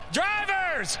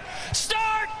tires.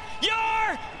 Start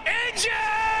your engines!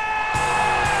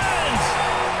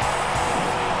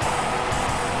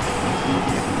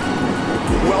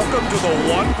 Welcome to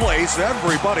the one place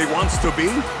everybody wants to be.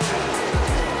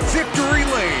 Victory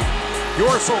Lane,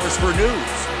 your source for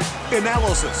news,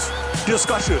 analysis,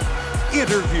 discussion,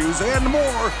 interviews, and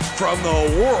more from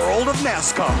the world of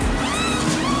NASCAR.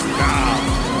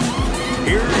 Now,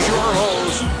 here's your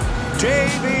host,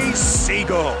 Davey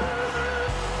Segal.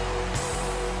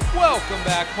 Welcome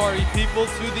back, party people,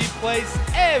 to the place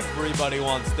everybody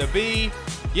wants to be.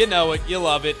 You know it, you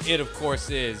love it. It, of course,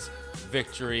 is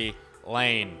Victory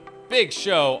Lane. Big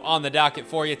show on the docket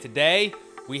for you today.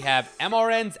 We have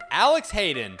MRN's Alex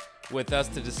Hayden with us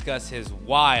to discuss his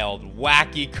wild,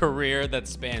 wacky career that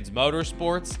spans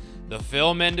motorsports, the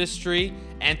film industry,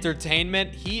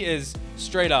 entertainment. He is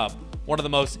straight up one of the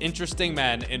most interesting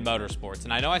men in motorsports.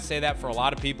 And I know I say that for a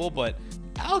lot of people, but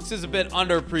Alex is a bit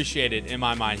underappreciated in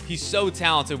my mind. He's so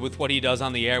talented with what he does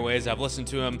on the airways. I've listened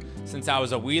to him since I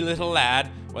was a wee little lad,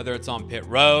 whether it's on pit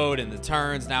road, in the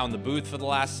turns, now in the booth for the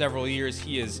last several years.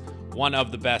 He is one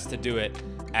of the best to do it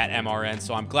at MRN.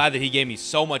 So I'm glad that he gave me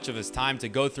so much of his time to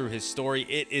go through his story.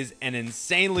 It is an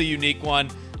insanely unique one.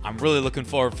 I'm really looking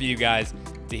forward for you guys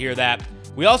to hear that.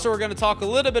 We also are going to talk a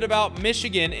little bit about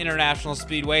Michigan International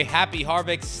Speedway. Happy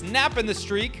Harvick snapping the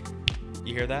streak.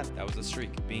 You hear that? That was a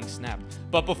streak being snapped.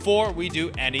 But before we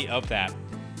do any of that,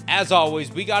 as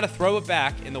always, we got to throw it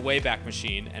back in the Wayback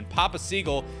Machine, and Papa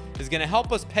Segal is going to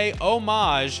help us pay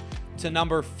homage to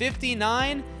number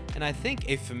 59, and I think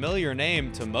a familiar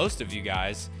name to most of you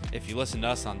guys if you listen to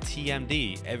us on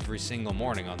TMD every single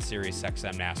morning on Sirius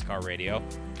XM NASCAR Radio.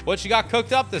 What you got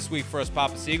cooked up this week for us,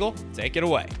 Papa Segal? Take it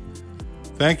away.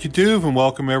 Thank you, Duve, and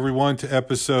welcome everyone to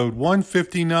episode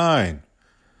 159.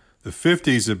 The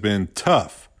 50s have been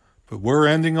tough, but we're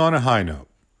ending on a high note.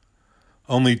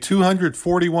 Only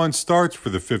 241 starts for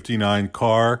the 59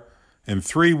 car and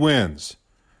 3 wins.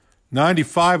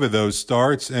 95 of those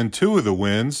starts and 2 of the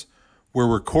wins were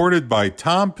recorded by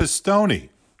Tom Pistone.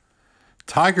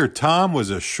 Tiger Tom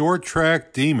was a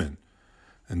short-track demon,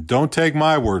 and don't take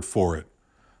my word for it.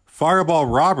 Fireball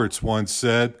Roberts once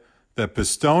said that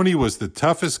Pistone was the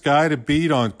toughest guy to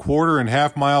beat on quarter and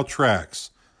half-mile tracks.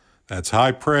 That's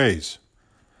high praise.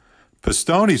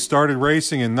 Pistone started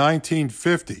racing in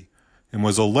 1950 and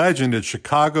was a legend at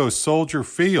Chicago's Soldier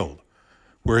Field,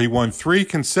 where he won 3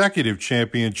 consecutive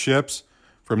championships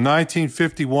from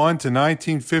 1951 to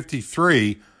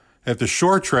 1953 at the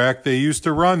short track they used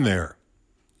to run there.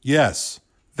 Yes,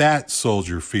 that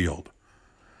Soldier Field.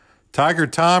 Tiger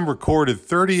Tom recorded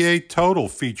 38 total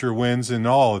feature wins in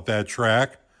all at that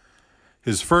track.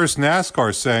 His first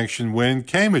NASCAR sanctioned win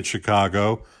came at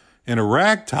Chicago in a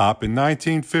ragtop in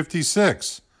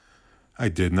 1956. I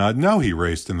did not know he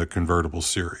raced in the convertible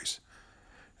series.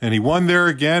 And he won there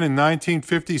again in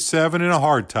 1957 in a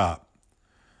hardtop.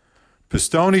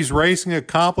 Pistone's racing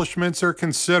accomplishments are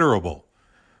considerable,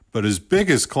 but his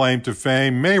biggest claim to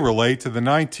fame may relate to the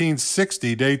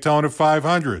 1960 Daytona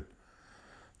 500.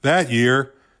 That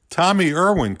year, Tommy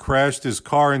Irwin crashed his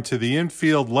car into the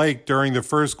infield lake during the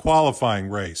first qualifying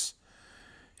race.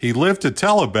 He lived to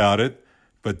tell about it,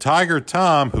 but Tiger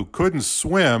Tom, who couldn't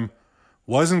swim,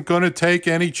 wasn't going to take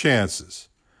any chances.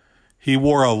 He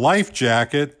wore a life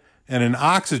jacket and an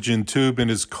oxygen tube in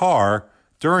his car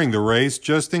during the race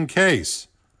just in case.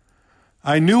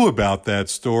 I knew about that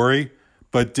story,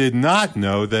 but did not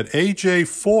know that A.J.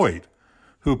 Foyt,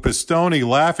 who Pistone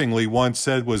laughingly once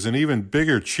said was an even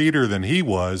bigger cheater than he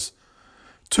was,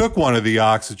 took one of the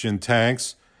oxygen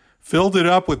tanks, filled it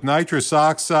up with nitrous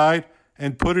oxide,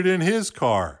 and put it in his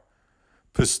car.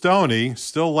 Pistone,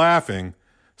 still laughing,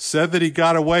 said that he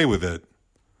got away with it.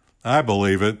 I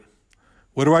believe it.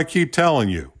 What do I keep telling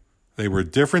you? They were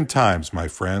different times, my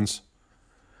friends.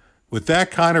 With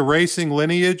that kind of racing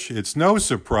lineage, it's no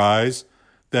surprise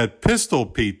that Pistol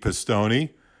Pete Pistone,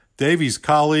 Davey's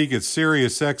colleague at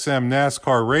Sirius XM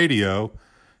NASCAR Radio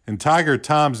and Tiger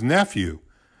Tom's nephew,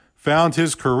 found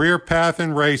his career path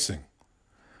in racing.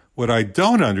 What I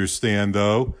don't understand,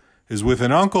 though, is with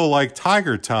an uncle like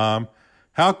Tiger Tom,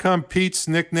 how come Pete's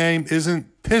nickname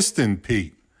isn't Piston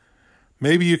Pete?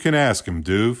 Maybe you can ask him,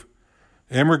 Duve.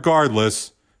 And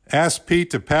regardless, ask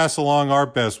Pete to pass along our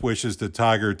best wishes to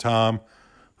Tiger Tom,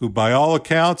 who by all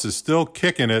accounts is still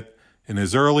kicking it in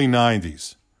his early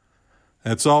 90s.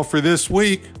 That's all for this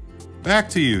week. Back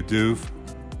to you, Duve.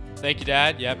 Thank you,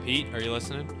 Dad. Yeah, Pete, are you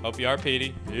listening? Hope you are,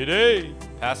 Petey. Petey!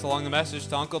 Pass along the message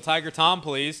to Uncle Tiger Tom,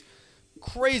 please.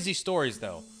 Crazy stories,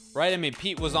 though, right? I mean,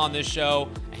 Pete was on this show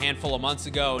a handful of months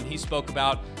ago, and he spoke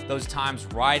about those times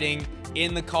riding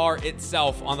in the car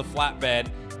itself on the flatbed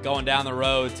going down the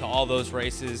road to all those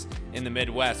races in the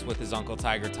Midwest with his Uncle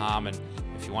Tiger Tom. And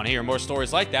if you want to hear more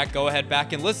stories like that, go ahead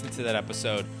back and listen to that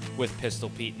episode with Pistol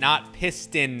Pete, not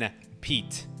Piston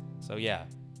Pete. So yeah,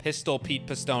 Pistol Pete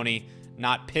Pistone,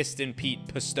 not Piston Pete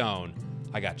Pistone.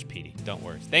 I got you, Petey. Don't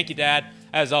worry. Thank you, Dad,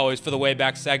 as always, for the way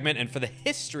back segment and for the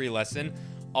history lesson.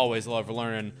 Always love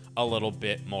learning a little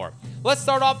bit more. Let's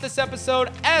start off this episode,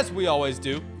 as we always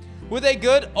do, with a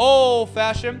good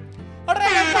old-fashioned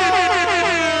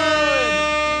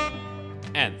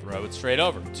and throw it straight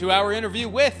over to our interview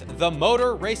with the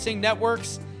Motor Racing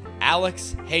Network's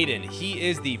Alex Hayden. He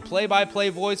is the play-by-play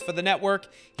voice for the network.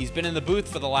 He's been in the booth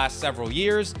for the last several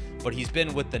years, but he's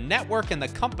been with the network and the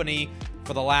company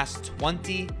for the last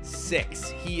 26.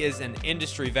 He is an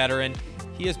industry veteran.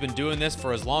 He has been doing this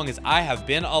for as long as I have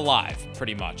been alive,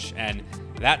 pretty much, and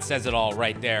that says it all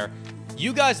right there.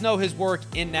 You guys know his work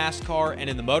in NASCAR and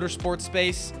in the motorsports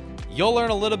space. You'll learn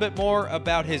a little bit more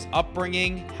about his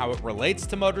upbringing, how it relates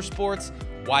to motorsports,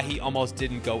 why he almost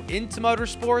didn't go into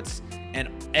motorsports, and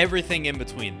everything in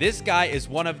between. This guy is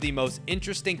one of the most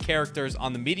interesting characters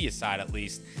on the media side, at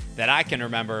least, that I can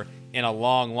remember in a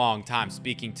long, long time,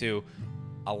 speaking to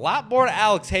a lot more to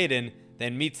Alex Hayden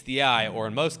than meets the eye, or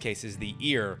in most cases, the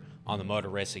ear on the Motor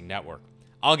Racing Network.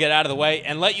 I'll get out of the way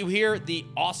and let you hear the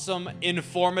awesome,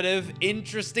 informative,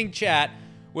 interesting chat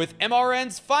with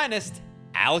MRN's finest,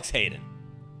 Alex Hayden.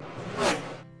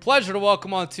 Pleasure to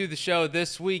welcome on to the show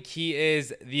this week. He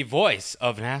is the voice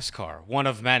of NASCAR, one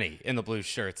of many in the blue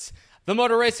shirts. The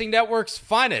Motor Racing Network's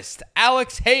finest,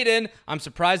 Alex Hayden. I'm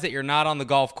surprised that you're not on the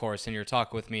golf course and you're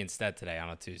talking with me instead today on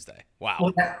a Tuesday. Wow.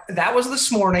 Well, that was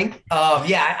this morning.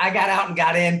 I got out and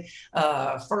got in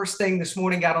first thing this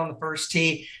morning, got on the first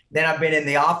tee. Then I've been in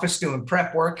the office doing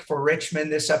prep work for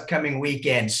Richmond this upcoming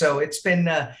weekend. So it's been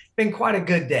quite a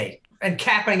good day, and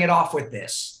capping it off with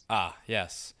this. Ah,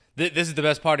 yes. This is the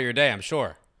best part of your day, I'm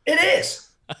sure. It is.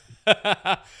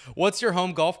 What's your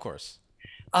home golf course?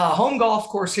 Home golf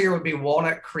course here would be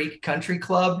Walnut Creek Country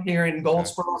Club here in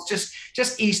Goldsboro. It's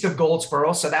just east of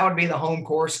Goldsboro. So that would be the home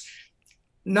course.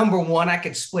 Number one, I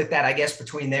could split that, I guess,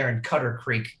 between there and Cutter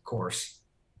Creek course.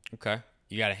 Okay.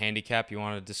 You got a handicap you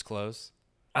want to disclose?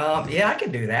 Yeah, I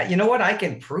can do that. You know what? I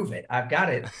can prove it. I've got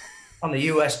it on the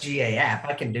USGA app.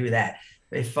 I can do that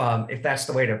if that's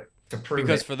the way to prove it.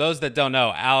 Because for those that don't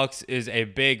know, Alex is a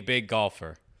big, big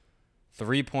golfer.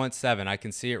 3.7. I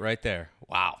can see it right there.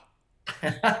 Wow.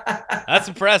 That's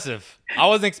impressive. I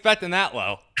wasn't expecting that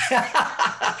low.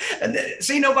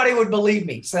 See, nobody would believe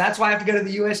me. So that's why I have to go to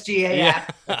the USGA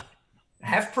app.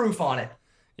 Have proof on it.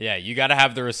 Yeah, you got to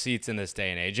have the receipts in this day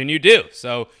and age, and you do.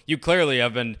 So you clearly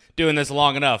have been doing this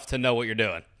long enough to know what you're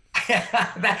doing.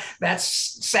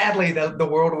 That's sadly the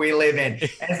world we live in.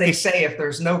 As they say, if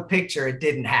there's no picture, it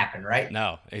didn't happen, right?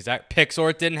 No, exact pics or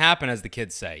it didn't happen, as the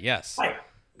kids say. Yes. Right.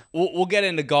 We'll get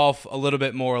into golf a little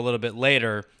bit more a little bit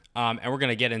later, and we're going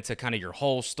to get into kind of your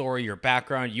whole story, your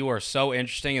background. You are so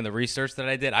interesting in the research that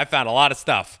I did. I found a lot of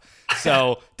stuff.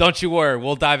 So don't you worry.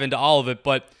 We'll dive into all of it.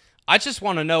 But I just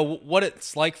want to know what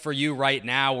it's like for you right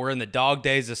now. We're in the dog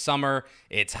days of summer.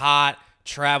 It's hot.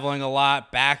 Traveling a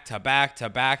lot, back to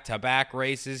back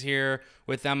races here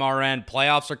with MRN.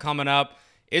 Playoffs are coming up.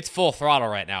 It's full throttle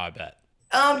right now, I bet.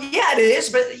 Yeah, it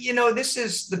is. But, this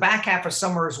is the back half of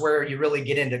summer is where you really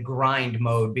get into grind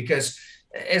mode because,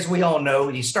 as we all know,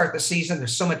 you start the season,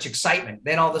 there's so much excitement.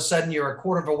 Then all of a sudden you're a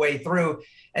quarter of a way through,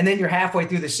 and then you're halfway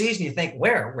through the season. You think,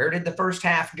 where did the first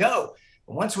half go?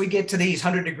 Once we get to these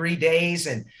 100-degree days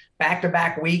and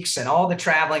back-to-back weeks and all the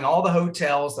traveling, all the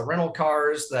hotels, the rental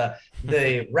cars,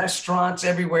 the restaurants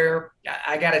everywhere,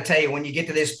 I got to tell you, when you get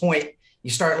to this point, you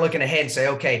start looking ahead and say,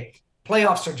 okay,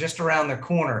 playoffs are just around the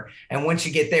corner. And once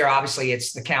you get there, obviously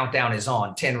the countdown is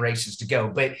on, 10 races to go.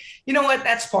 But you know what?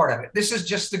 That's part of it. This is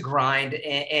just the grind,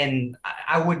 and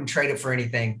I wouldn't trade it for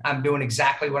anything. I'm doing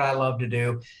exactly what I love to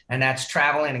do, and that's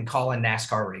traveling and calling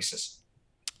NASCAR races.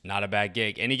 Not a bad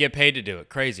gig. And you get paid to do it.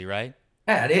 Crazy, right?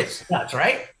 Yeah, it is. That's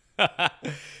right.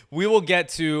 We will get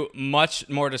to much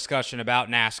more discussion about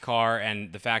NASCAR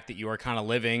and the fact that you are kind of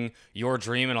living your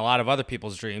dream and a lot of other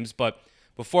people's dreams. But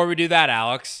before we do that,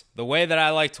 Alex, the way that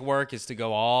I like to work is to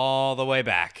go all the way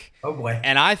back. Oh, boy.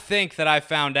 And I think that I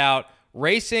found out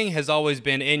racing has always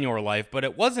been in your life, but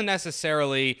it wasn't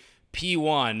necessarily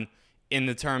P1 in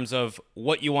the terms of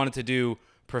what you wanted to do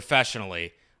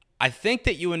professionally. I think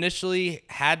that you initially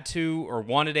had to or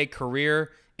wanted a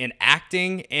career in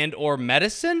acting and or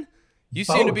medicine. You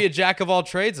seem to be a jack of all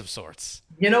trades of sorts.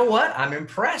 You know what? I'm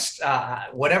impressed.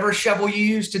 Whatever shovel you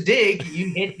use to dig,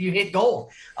 you hit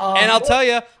gold. And I'll tell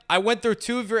you, I went through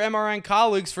 2 of your MRN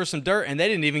colleagues for some dirt, and they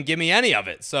didn't even give me any of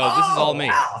it. So this is all me.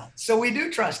 Wow. So we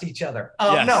do trust each other.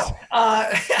 Yes. No.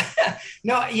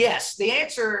 No. Yes. The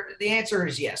answer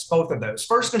is yes. Both of those.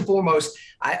 First and foremost,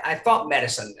 I thought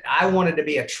medicine. I wanted to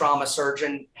be a trauma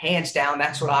surgeon. Hands down,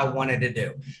 that's what I wanted to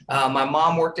do. My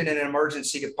mom worked in an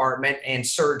emergency department and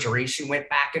surgery. She went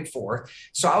back and forth.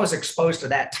 So I was exposed to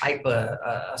that type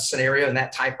of scenario and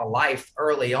that type of life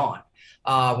early on.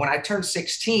 When I turned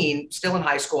 16, still in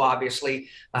high school, obviously,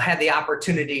 I had the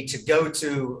opportunity to go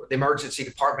to the emergency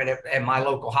department at my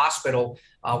local hospital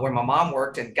where my mom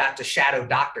worked, and got to shadow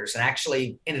doctors, and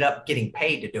actually ended up getting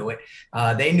paid to do it.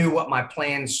 They knew what my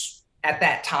plans at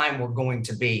that time were going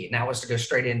to be. And that was to go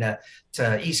straight into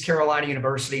East Carolina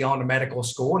University on to medical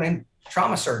school and then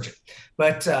trauma surgeon.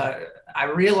 But I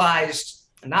realized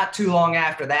not too long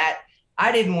after that,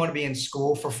 I didn't want to be in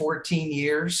school for 14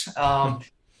 years.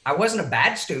 I wasn't a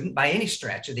bad student by any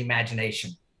stretch of the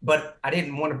imagination, but I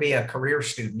didn't want to be a career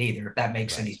student either, if that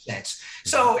makes any sense.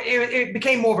 So it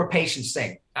became more of a patience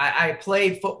thing. I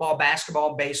played football,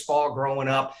 basketball, baseball growing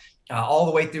up, all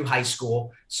the way through high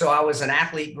school. So I was an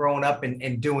athlete growing up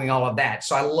and doing all of that.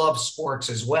 So I love sports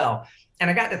as well. And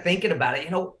I got to thinking about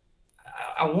it,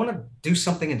 I want to do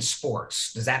something in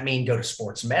sports. Does that mean go to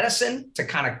sports medicine to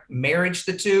kind of marriage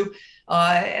the two?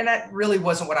 And that really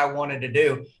wasn't what I wanted to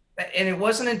do. And it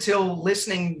wasn't until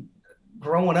listening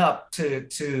growing up to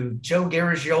Joe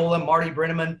Garagiola, Marty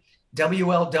Brenneman,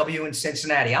 WLW in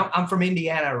Cincinnati. I'm from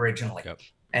Indiana originally. Yep.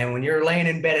 And when you're laying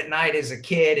in bed at night as a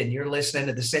kid and you're listening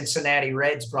to the Cincinnati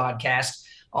Reds broadcast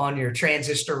on your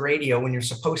transistor radio when you're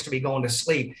supposed to be going to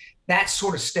sleep, that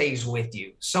sort of stays with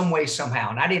you some way, somehow.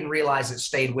 And I didn't realize it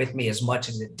stayed with me as much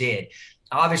as it did.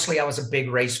 Obviously, I was a big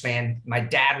race fan. My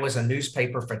dad was a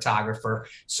newspaper photographer,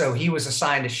 so he was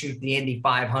assigned to shoot the Indy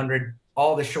 500,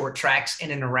 all the short tracks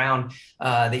in and around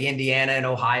the Indiana and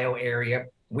Ohio area.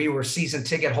 We were season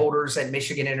ticket holders at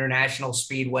Michigan International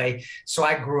Speedway, so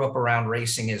I grew up around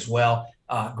racing as well.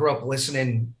 Grew up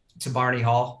listening to Barney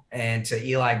Hall and to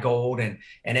Eli Gold and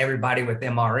everybody with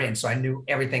MRN, so I knew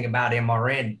everything about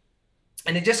MRN.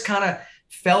 And it just kind of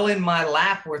fell in my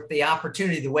lap with the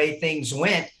opportunity, the way things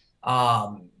went.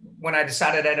 When I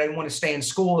decided I didn't want to stay in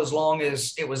school as long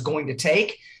as it was going to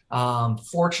take.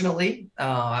 Fortunately,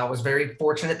 I was very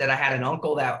fortunate that I had an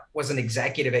uncle that was an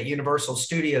executive at Universal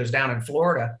Studios down in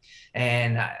Florida.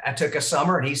 And I took a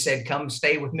summer and he said, come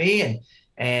stay with me.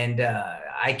 And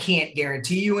I can't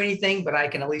guarantee you anything, but I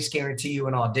can at least guarantee you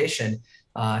an audition.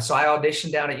 So I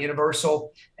auditioned down at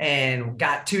Universal and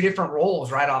got 2 different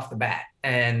roles right off the bat.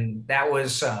 And that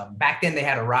was back then they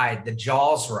had a ride, the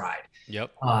Jaws ride.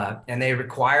 Yep. And they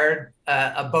required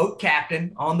a boat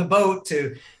captain on the boat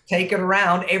to take it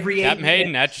around every 8 minutes. Captain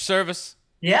Hayden, at your service.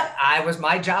 Yeah,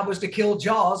 my job was to kill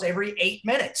Jaws every 8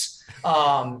 minutes.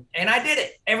 And I did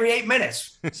it every 8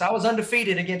 minutes. So I was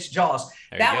undefeated against Jaws.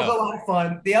 That was a lot of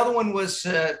fun. The other one was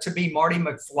to be Marty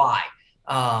McFly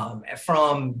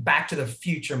from Back to the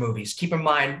Future movies. Keep in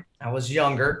mind, I was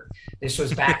younger. This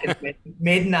was back in the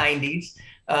mid 90s.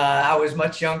 I was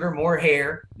much younger, more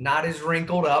hair, not as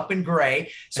wrinkled up and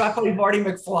gray. So I played Marty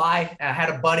McFly. I had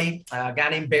a buddy, a guy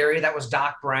named Barry, that was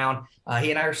Doc Brown. He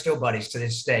and I are still buddies to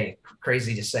this day.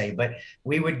 Crazy to say, but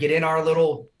we would get in our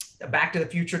little Back to the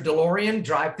Future DeLorean,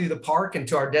 drive through the park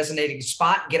into our designated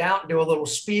spot, get out and do a little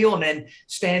spiel, and then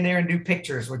stand there and do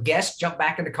pictures with guests, jump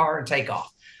back in the car and take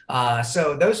off.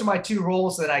 So those are my 2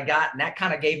 roles that I got. And that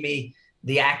kind of gave me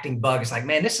the acting bug. It's like,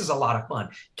 man, this is a lot of fun.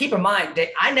 Keep in mind that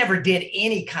I never did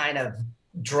any kind of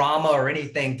drama or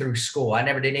anything through school. I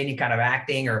never did any kind of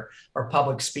acting or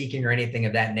public speaking or anything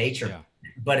of that nature. Yeah.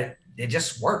 But it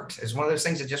just worked. It's one of those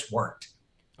things that just worked.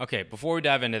 Okay, before we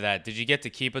dive into that, did you get to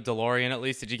keep a DeLorean at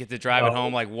least? Did you get to drive it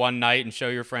home like one night and show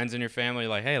your friends and your family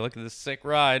like, hey, look at this sick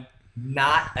ride?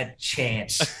 Not a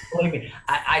chance. Believe me,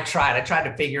 I tried. I tried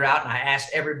to figure out, and I asked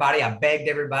everybody. I begged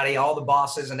everybody, all the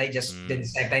bosses, and they just didn't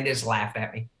say. They just laughed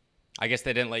at me. I guess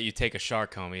they didn't let you take a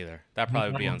shark home either. That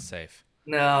probably would be unsafe.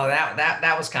 No,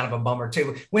 that was kind of a bummer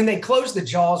too. When they closed the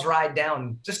Jaws ride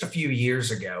down just a few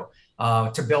years ago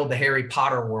to build the Harry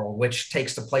Potter world, which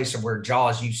takes the place of where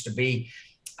Jaws used to be,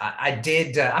 I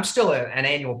did. I'm still an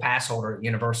annual pass holder at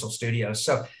Universal Studios,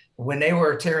 so. When they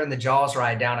were tearing the Jaws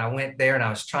ride down, I went there and I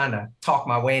was trying to talk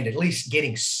my way into at least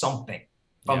getting something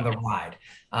from the ride,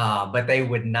 but they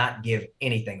would not give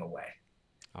anything away.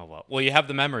 Oh, well, you have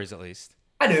the memories at least.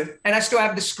 I do. And I still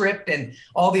have the script and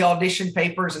all the audition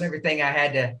papers and everything I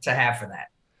had to have for that.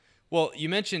 Well, you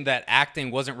mentioned that acting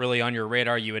wasn't really on your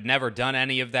radar. You had never done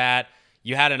any of that.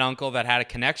 you had an uncle that had a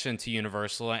connection to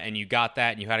Universal, and you got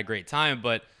that, and you had a great time.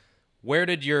 But where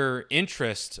did your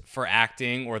interest for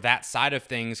acting or that side of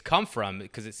things come from?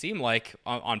 Because it seemed like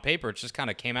on paper, it just kind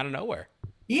of came out of nowhere.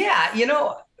 Yeah,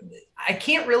 I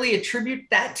can't really attribute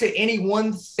that to any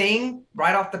one thing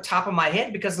right off the top of my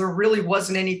head because there really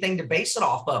wasn't anything to base it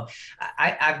off of.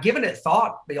 I've given it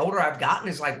thought. The older I've gotten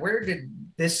is like, where did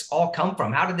this all come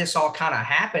from? How did this all kind of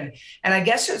happen? And I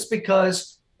guess it's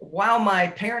because while my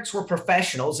parents were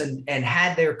professionals and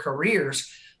had their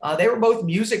careers, they were both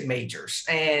music majors,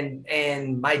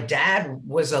 and my dad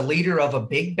was a leader of a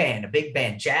big band,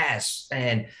 jazz,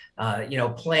 and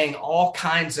playing all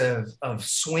kinds of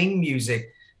swing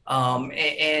music,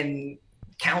 and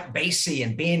Count Basie,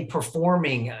 and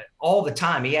performing all the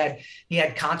time. He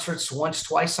had concerts once,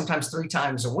 twice, sometimes 3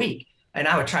 times a week, and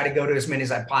I would try to go to as many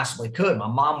as I possibly could. My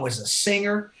mom was a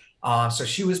singer, so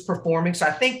she was performing. So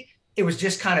I think it was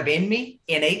just kind of in me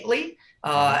innately.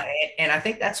 And I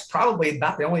think that's probably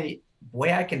about the only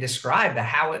way I can describe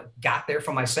how it got there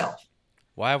for myself.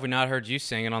 Why have we not heard you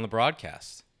singing on the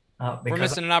broadcast? We're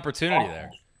missing an opportunity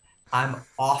there. I'm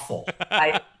awful.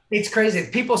 It's crazy.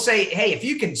 People say, hey, if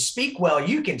you can speak well,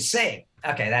 you can sing.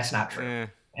 Okay, that's not true.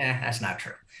 That's not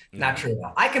true. Not true at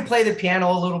all. I can play the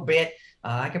piano a little bit.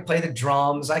 I can play the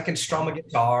drums. I can strum a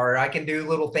guitar. I can do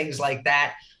little things like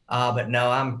that. But no,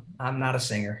 I'm not a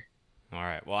singer. All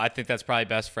right. Well, I think that's probably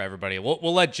best for everybody.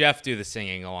 We'll let Jeff do the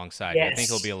singing alongside you. I think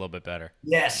he'll be a little bit better.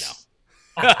 Yes.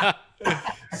 No.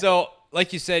 So,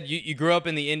 like you said, you grew up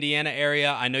in the Indiana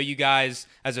area. I know you guys,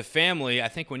 as a family, I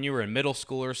think when you were in middle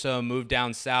school or so, moved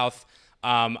down south.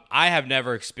 I have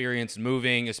never experienced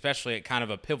moving, especially at kind of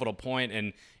a pivotal point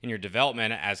in your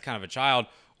development as kind of a child.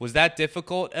 Was that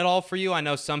difficult at all for you? I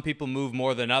know some people move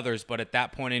more than others, but at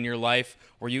that point in your life,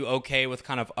 were you okay with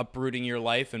kind of uprooting your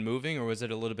life and moving, or was it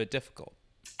a little bit difficult?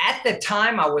 At the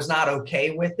time, I was not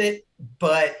okay with it,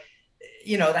 but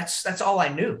that's all I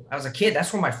knew. I was a kid.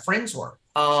 That's where my friends were.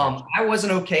 I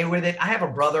wasn't okay with it. I have a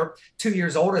brother 2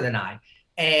 years older than I.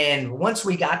 And once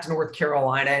we got to North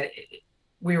Carolina,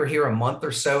 we were here a month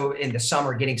or so in the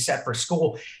summer getting set for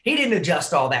school. He didn't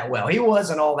adjust all that well. He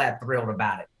wasn't all that thrilled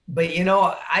about it. But,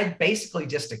 I basically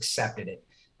just accepted it.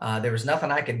 There was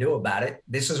nothing I could do about it.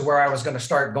 This is where I was going to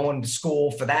start going to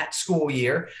school for that school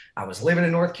year. I was living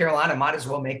in North Carolina, might as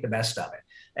well make the best of it.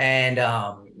 And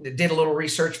did a little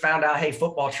research, found out, hey,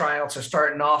 football tryouts are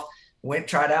starting off. Went,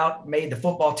 tried out, made the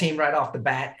football team right off the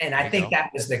bat. And I think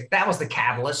that was the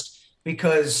catalyst,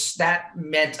 because that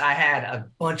meant I had a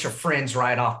bunch of friends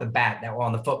right off the bat that were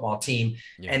on the football team.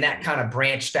 Yeah. And that kind of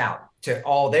branched out to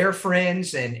all their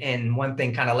friends, and one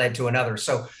thing kind of led to another.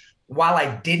 So while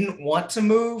I didn't want to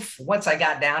move, once I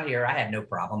got down here, I had no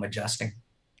problem adjusting.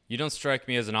 You don't strike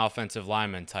me as an offensive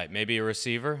lineman type. Maybe a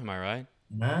receiver, am I right?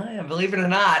 No, believe it or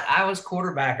not, I was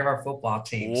quarterback of our football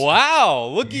team. So.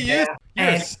 Wow, look at you. You're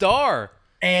a star.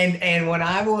 And when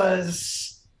I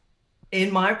was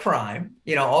in my prime,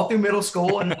 all through middle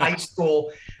school and high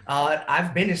school,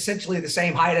 I've been essentially the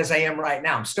same height as I am right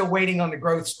now. I'm still waiting on the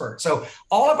growth spurt. So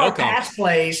all of our pass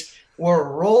plays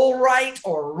were roll right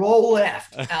or roll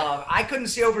left. I couldn't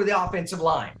see over the offensive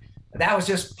line. That was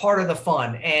just part of the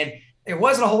fun. And it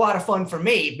wasn't a whole lot of fun for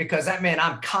me, because that meant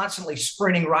I'm constantly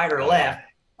sprinting right or left.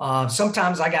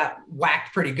 Sometimes I got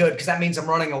whacked pretty good, because that means I'm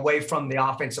running away from the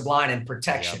offensive line and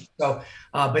protection. Yep. So,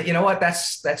 but you know what?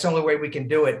 That's the only way we can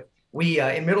do it. We,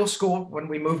 in middle school, when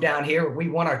we moved down here, we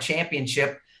won our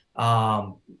championship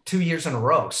 2 years in a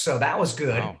row. So that was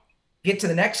good. Wow. Get to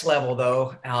the next level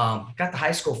though. Got the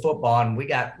high school football, and we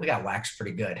got waxed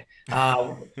pretty good.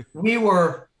 We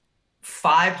were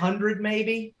 500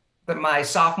 maybe, but my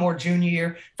sophomore, junior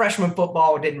year. Freshman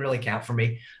football didn't really count for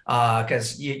me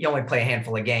because you only play a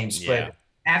handful of games. Yeah. But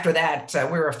after that,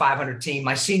 we were a 500 team.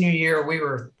 My senior year,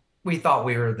 we thought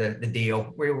we were the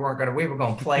deal. We were going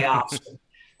to playoffs.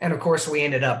 And of course, we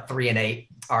ended up 3-8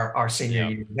 our senior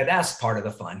year. But that's part of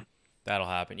the fun. That'll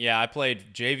happen. Yeah, I played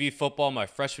JV football my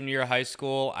freshman year of high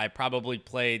school. I probably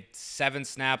played 7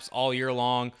 snaps all year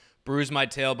long, bruised my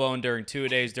tailbone during 2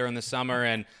 days during the summer,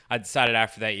 and I decided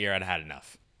after that year I'd had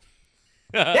enough.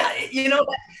 Yeah,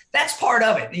 that's part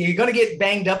of it. You're going to get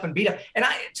banged up and beat up. And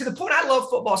to the point, I love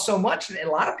football so much, and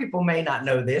a lot of people may not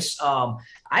know this. I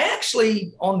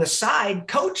actually, on the side,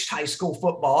 coached high school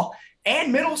football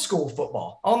and middle school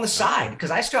football on the side,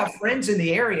 because I still have friends in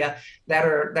the area that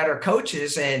are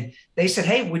coaches, and they said,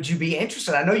 hey, would you be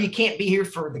interested? I know you can't be here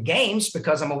for the games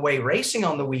because I'm away racing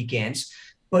on the weekends,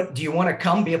 but do you want to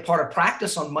come be a part of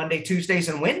practice on Monday, Tuesdays,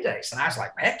 and Wednesdays? And I was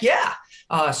like, heck yeah.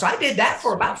 So I did that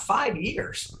for about 5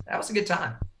 years. That was a good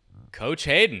time. Coach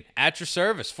Hayden, at your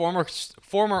service,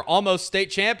 former almost state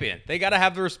champion. They got to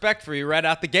have the respect for you right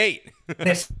out the gate.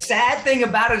 The sad thing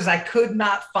about it is I could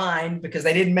not find, because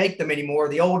they didn't make them anymore,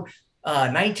 the old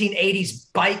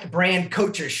 1980s bike brand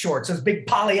coaches shorts, those big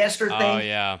polyester things. Oh,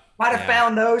 yeah. Might have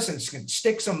found those and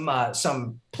stick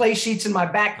some play sheets in my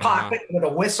back pocket with a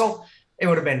whistle. It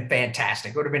would have been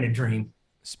fantastic. It would have been a dream.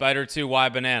 Spider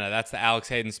 2Y Banana. That's the Alex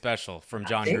Hayden special from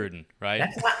John Gruden, right?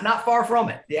 That's not far from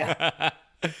it. Yeah.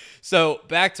 So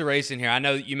back to racing here. I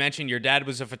know you mentioned your dad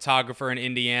was a photographer in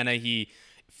Indiana. He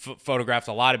photographed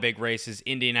a lot of big races.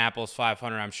 Indianapolis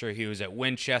 500. I'm sure he was at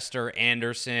Winchester,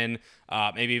 Anderson,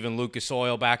 maybe even Lucas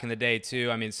Oil back in the day too.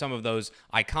 I mean, some of those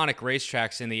iconic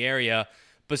racetracks in the area.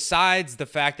 Besides the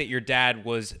fact that your dad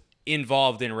was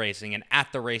involved in racing and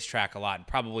at the racetrack a lot and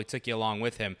probably took you along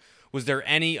with him, was there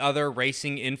any other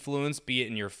racing influence, be it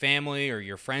in your family or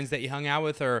your friends that you hung out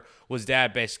with, or was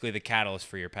dad basically the catalyst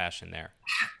for your passion there?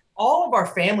 All of our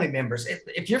family members,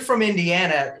 if you're from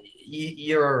Indiana,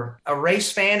 you're a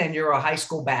race fan and you're a high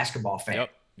school basketball fan. Yep.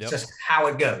 It's just how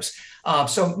it goes.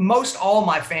 So most all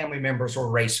my family members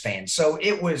were race fans. So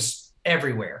it was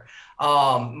everywhere.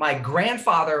 My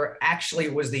grandfather actually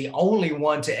was the only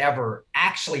one to ever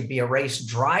actually be a race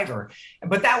driver,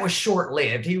 but that was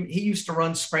short-lived. He used to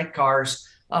run sprint cars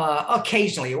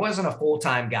occasionally. He wasn't a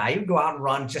full-time guy. He would go out and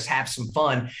run, just have some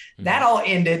fun. Mm-hmm. That all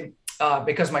ended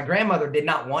because my grandmother did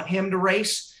not want him to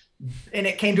race. And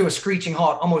it came to a screeching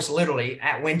halt, almost literally,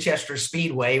 at Winchester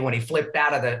Speedway when he flipped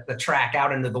out of the track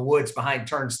out into the woods behind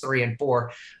turns 3 and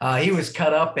 4. He was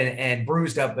cut up and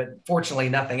bruised up, but fortunately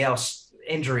nothing else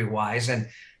injury wise. And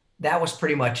that was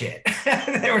pretty much it.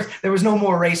 there was no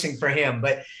more racing for him,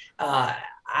 but I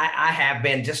have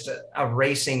been just a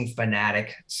racing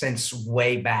fanatic since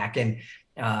way back. And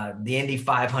the Indy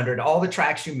 500, all the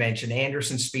tracks you mentioned,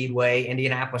 Anderson Speedway,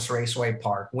 Indianapolis Raceway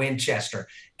Park, Winchester,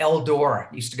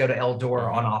 Eldora, used to go to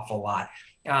Eldora an awful lot.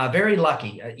 Very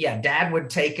lucky. Dad would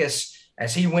take us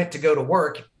as he went to go to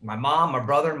work. My mom, my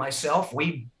brother, and myself,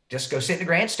 we just go sit in the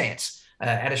grandstands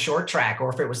at a short track.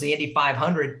 Or if it was the Indy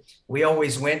 500, we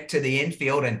always went to the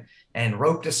infield and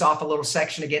roped us off a little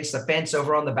section against the fence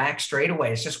over on the back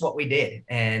straightaway. It's just what we did.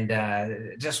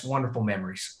 And just wonderful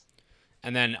memories.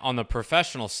 And then on the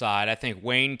professional side, I think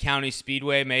Wayne County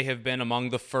Speedway may have been among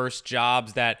the first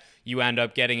jobs that you end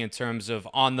up getting in terms of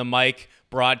on the mic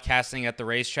broadcasting at the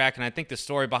racetrack. And I think the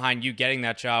story behind you getting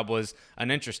that job was an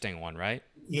interesting one, right?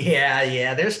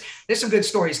 Yeah. There's some good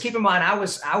stories. Keep in mind, I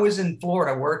was in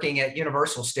Florida working at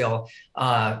Universal still.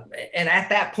 And at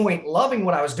that point, loving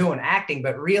what I was doing, acting,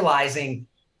 but realizing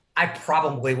I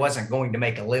probably wasn't going to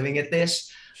make a living at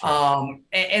this. Sure.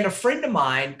 And a friend of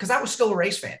mine, because I was still a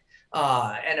race fan,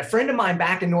 and a friend of mine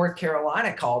back in North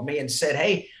Carolina called me and said,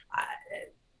 hey,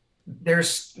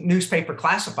 there's newspaper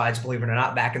classifieds, believe it or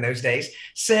not, back in those days,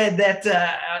 said that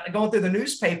going through the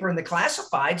newspaper and the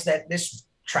classifieds that this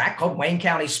track called Wayne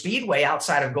County Speedway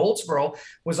outside of Goldsboro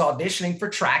was auditioning for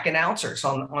track announcers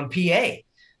on PA.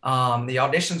 The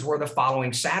auditions were the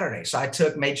following Saturday. So I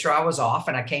made sure I was off,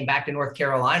 and I came back to North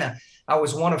Carolina. I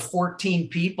was one of 14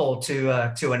 people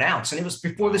to announce, and it was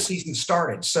before the season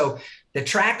started. So the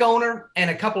track owner and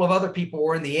a couple of other people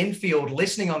were in the infield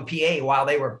listening on PA while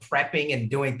they were prepping and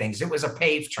doing things. It was a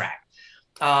paved track.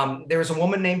 There was a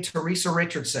woman named Teresa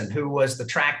Richardson who was the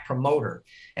track promoter,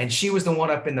 and she was the one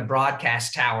up in the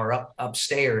broadcast tower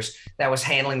upstairs that was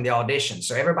handling the audition.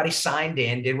 So everybody signed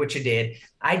in, did what you did.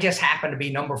 I just happened to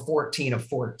be number 14 of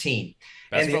 14.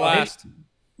 Best for last.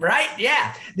 Right?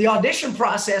 Yeah. The audition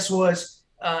process was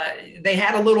they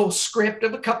had a little script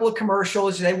of a couple of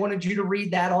commercials. They wanted you to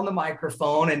read that on the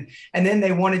microphone, and then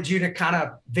they wanted you to kind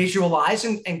of visualize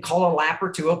and call a lap or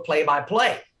two of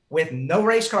play-by-play with no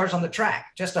race cars on the track,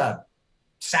 just a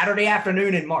Saturday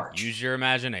afternoon in March. Use your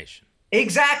imagination.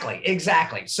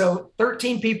 Exactly. So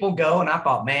 13 people go, and I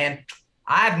thought, man,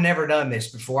 I've never done this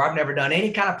before. I've never done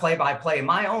any kind of play-by-play.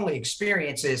 My only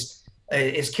experience is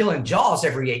killing jaws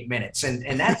every 8 minutes,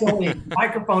 and that's the only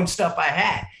microphone stuff I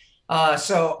had.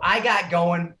 So I got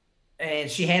going,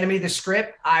 and she handed me the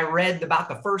script. I read about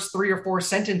the first 3 or 4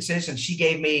 sentences, and she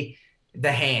gave me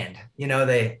the hand.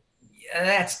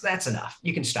 That's enough.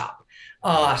 You can stop. So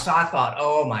I thought,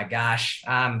 oh my gosh,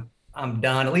 I'm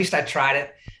done. At least I tried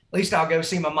it. At least I'll go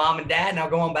see my mom and dad, and I'll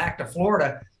go on back to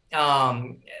Florida.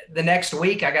 The next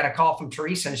week, I got a call from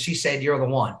Teresa, and she said, "You're the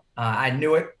one." I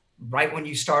knew it right when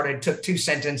you started. Took 2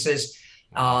 sentences.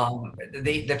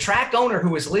 The track owner who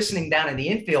was listening down in the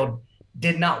infield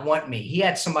did not want me. He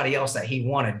had somebody else that he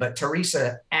wanted, but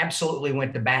Teresa absolutely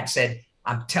went to bat, said,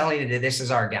 "I'm telling you, this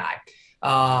is our guy."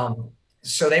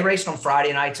 So they raced on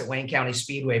Friday nights at Wayne County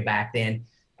Speedway back then.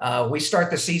 We start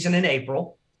the season in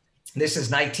April. This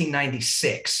is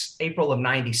 1996, April of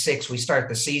 96. We start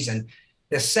the season.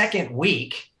 The second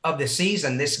week of the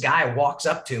season, this guy walks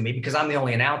up to me because I'm the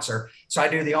only announcer. So I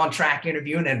do the on-track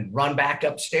interview and then run back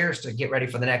upstairs to get ready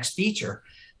for the next feature.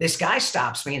 This guy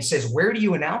stops me and says, "Where do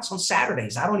you announce on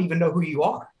Saturdays? I don't even know who you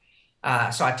are."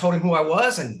 So I told him who I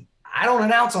was, and I don't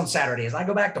announce on Saturdays. I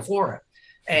go back to Florida.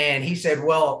 And he said,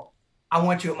 "Well, I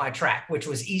want you at my track," which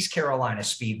was East Carolina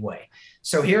Speedway.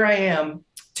 So here I am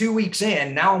 2 weeks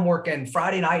in. Now I'm working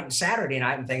Friday night and Saturday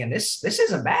night and thinking this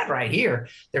isn't bad right here.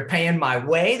 They're paying my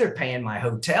way. They're paying my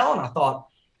hotel. And I thought,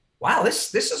 wow,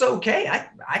 this is okay.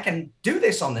 I can do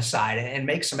this on the side and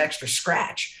make some extra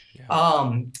scratch. Yeah.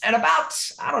 And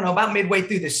about midway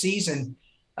through the season,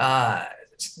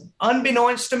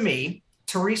 unbeknownst to me,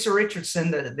 Teresa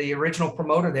Richardson, the original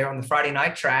promoter there on the Friday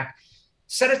night track,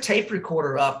 set a tape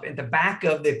recorder up in the back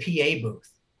of the PA booth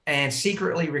and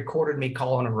secretly recorded me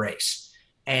calling a race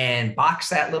and boxed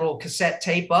that little cassette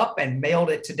tape up and mailed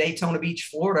it to Daytona Beach,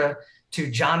 Florida, to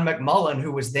John McMullen,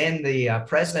 who was then the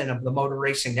president of the Motor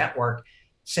Racing Network.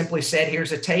 Simply said,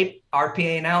 "Here's a tape,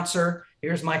 RPA announcer,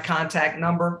 here's my contact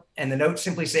number." And the note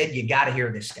simply said, "You got to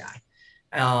hear this guy."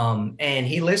 And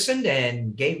he listened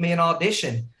and gave me an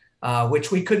audition,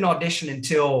 which we couldn't audition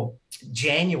until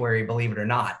January, believe it or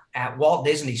not, at Walt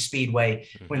Disney Speedway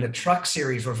when the truck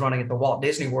series was running at the Walt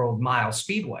Disney World Mile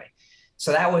Speedway.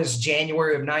 So that was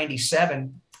January of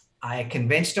 97. I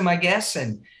convinced him, I guess.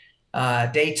 And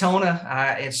Daytona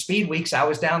at Speed Weeks, I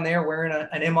was down there wearing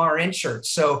an MRN shirt.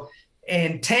 So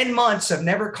in 10 months of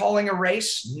never calling a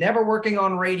race, never working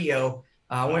on radio,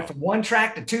 went from one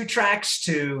track to two tracks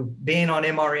to being on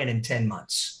MRN in 10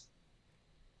 months.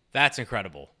 That's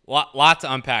incredible. Lot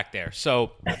to unpack there.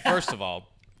 So first of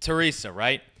all, Teresa,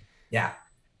 right? Yeah.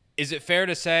 Is it fair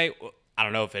to say, I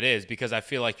don't know if it is, because I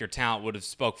feel like your talent would have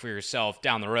spoke for yourself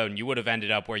down the road and you would have ended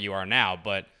up where you are now,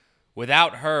 but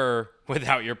without her,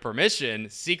 without your permission,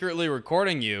 secretly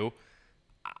recording you,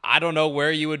 I don't know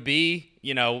where you would be,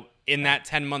 in that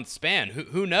 10-month span.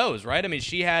 Who knows, right? I mean,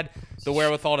 she had the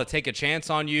wherewithal to take a chance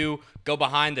on you, go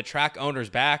behind the track owner's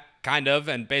back, kind of,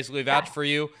 and basically vouch for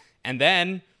you, and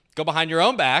then go behind your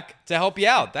own back to help you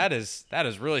out. That is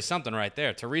really something right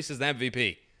there. Teresa's the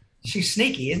MVP. She's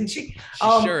sneaky, isn't she?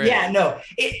 She sure is. Yeah, no,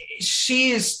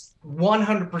 she is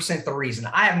 100% the reason.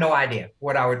 I have no idea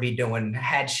what I would be doing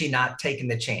had she not taken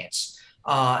the chance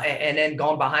and then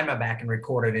gone behind my back and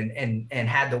recorded and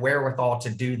had the wherewithal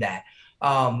to do that.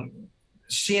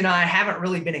 She and I haven't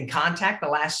really been in contact the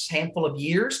last handful of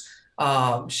years.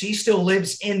 She still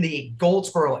lives in the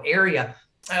Goldsboro area.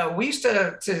 We used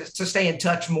to stay in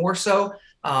touch more so.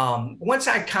 Once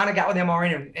I kind of got with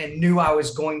MRN and knew I was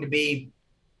going to be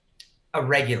a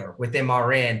regular with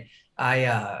MRN,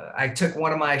 I took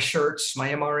one of my shirts,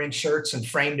 my MRN shirts, and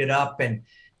framed it up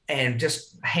and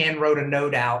just hand wrote a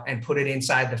note out and put it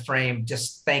inside the frame,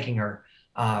 just thanking her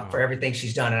for everything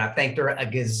she's done. And I thanked her a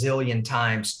gazillion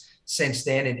times since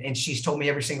then. And she's told me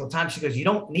every single time, she goes, "You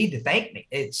don't need to thank me.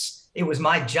 It was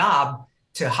my job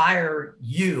to hire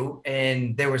you,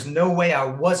 and there was no way I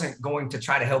wasn't going to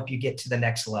try to help you get to the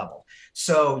next level."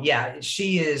 So yeah,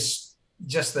 she is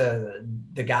just the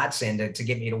godsend to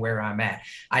get me to where I'm at.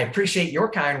 I appreciate your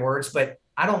kind words, but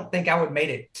I don't think I would made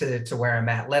it to where I'm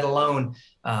at, let alone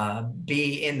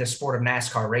be in the sport of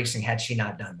NASCAR racing had she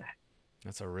not done that.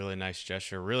 That's a really nice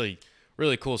gesture. Really,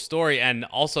 really cool story. And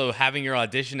also having your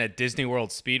audition at Disney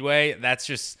World Speedway, that's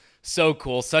just so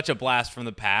cool. Such a blast from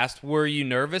the past. Were you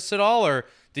nervous at all, or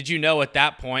did you know at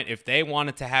that point if they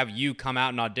wanted to have you come out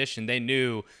and audition, they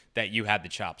knew that you had the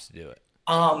chops to do it?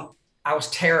 I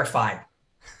was terrified.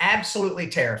 Absolutely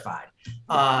terrified.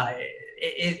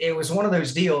 It was one of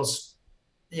those deals,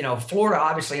 Florida,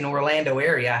 obviously in the Orlando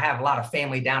area, I have a lot of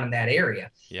family down in that area.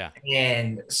 Yeah.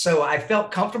 And so I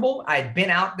felt comfortable. I'd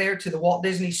been out there to the Walt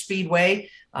Disney Speedway.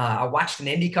 I watched an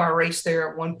IndyCar race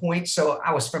there at one point. So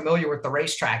I was familiar with the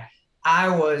racetrack. I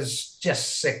was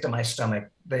just sick to my stomach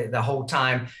the whole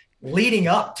time leading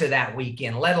up to that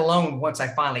weekend, let alone once I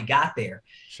finally got there.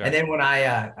 Sure. And then when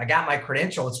I got my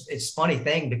credential, it's a funny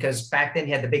thing because back then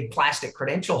you had the big plastic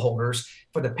credential holders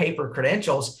for the paper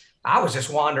credentials. I was just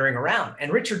wandering around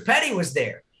and Richard Petty was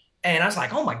there. And I was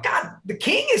like, "Oh my God, the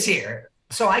king is here."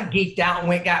 So I geeked out and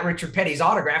went got Richard Petty's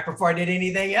autograph before I did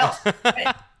anything else.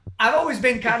 I've always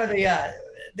been kind of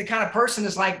the kind of person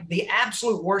that's like the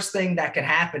absolute worst thing that can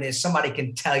happen is somebody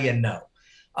can tell you no.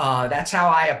 That's how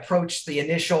I approached the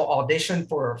initial audition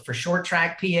for short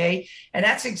track PA. And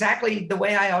that's exactly the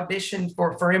way I auditioned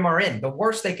for MRN. The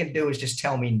worst they can do is just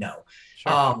tell me no.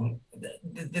 Sure.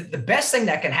 The best thing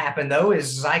that can happen though,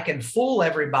 is I can fool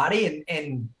everybody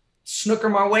and snooker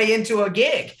my way into a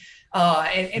gig.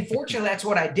 And fortunately, that's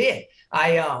what I did.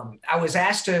 I was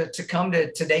asked to come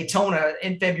to Daytona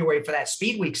in February for that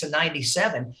Speed Weeks in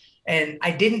 '97. And I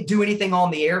didn't do anything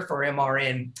on the air for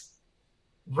MRN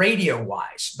radio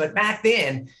wise, but back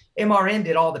then MRN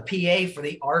did all the PA for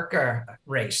the ARCA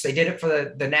race. They did it for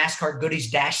the NASCAR Goodies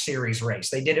Dash Series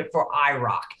race. They did it for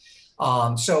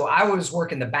IROC. So I was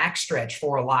working the backstretch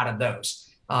for a lot of those.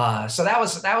 So that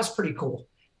was pretty cool.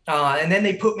 And then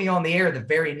they put me on the air the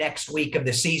very next week of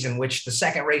the season, which the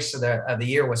second race of the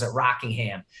year was at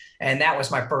Rockingham. And that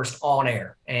was my first on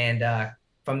air. And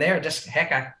from there, just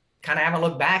heck, I kind of haven't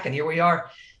looked back, and here we are.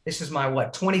 This is my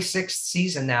 26th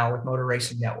season now with Motor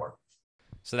Racing Network.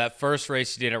 So that first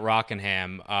race you did at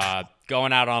Rockingham,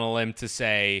 going out on a limb to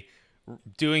say,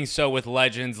 doing so with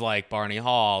legends like Barney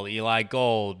Hall, Eli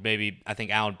Gold, maybe I think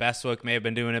Alan Bestwick may have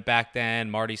been doing it back then,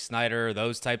 Marty Snyder,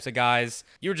 those types of guys.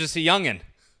 You were just a youngin'.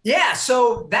 Yeah,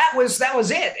 so that was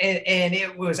it, and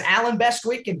it was Alan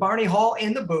Bestwick and Barney Hall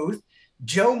in the booth.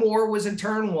 Joe Moore was in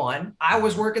turn one. I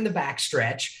was working the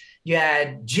backstretch. You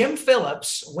had Jim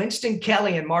Phillips, Winston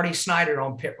Kelly, and Marty Snyder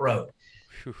on pit road.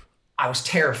 Whew. I was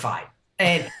terrified.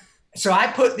 And so I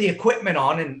put the equipment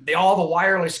on and all the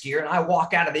wireless gear, and I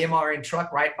walk out of the MRN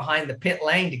truck right behind the pit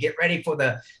lane to get ready for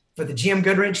the Jim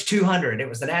Goodrich 200. It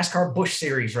was the NASCAR Busch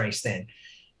Series race then.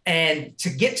 And to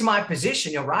get to my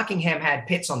position, Rockingham had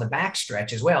pits on the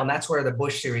backstretch as well, and that's where the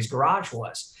Busch Series garage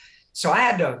was. So I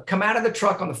had to come out of the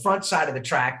truck on the front side of the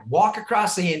track, walk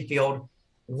across the infield,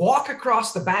 walk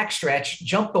across the backstretch,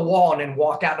 jump the wall, and then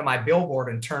walk out to my billboard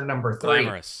in turn number 3.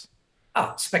 Glamorous.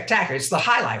 Oh, spectacular. It's the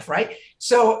high life, right?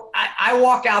 So I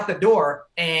walk out the door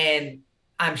and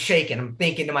I'm shaking. I'm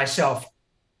thinking to myself,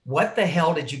 what the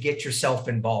hell did you get yourself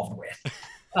involved with?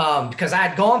 Because I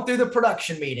had gone through the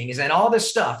production meetings and all this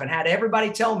stuff and had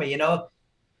everybody tell me,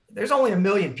 there's only 1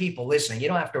 million people listening. You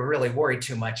don't have to really worry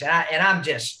too much. And I'm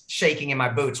just shaking in my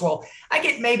boots. Well, I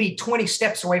get maybe 20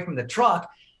 steps away from the truck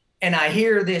and I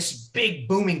hear this big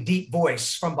booming deep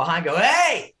voice from behind go,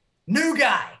 "Hey, new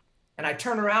guy." And I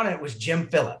turn around and it was Jim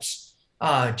Phillips.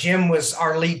 Jim was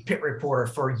our lead pit reporter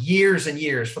for years and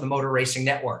years for the Motor Racing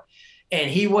Network. And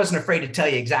he wasn't afraid to tell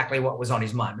you exactly what was on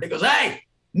his mind. But he goes, "Hey,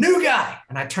 new guy."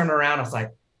 And I turned around. I was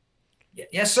like,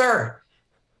 "Yes, sir."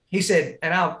 He said,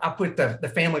 and I'll put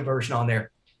the family version on there,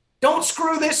 "Don't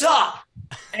screw this up."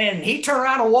 And he turned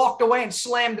around and walked away and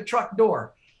slammed the truck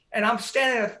door. And I'm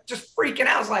standing there just freaking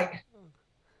out. I was like,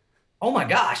 oh my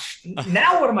gosh,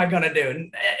 now what am I going to do?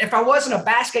 And if I wasn't a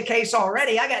basket case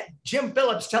already, I got Jim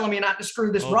Phillips telling me not to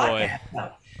screw this broadcast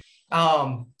up.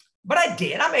 But I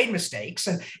did. I made mistakes.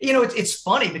 And, it's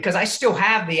funny because I still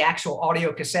have the actual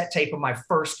audio cassette tape of my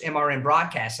first MRN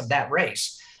broadcast of that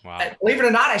race. Wow. Believe it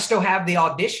or not, I still have the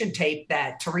audition tape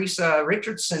that Teresa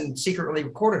Richardson secretly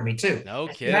recorded me too. No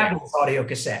kidding. I have this audio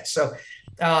cassette. So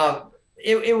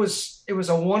it was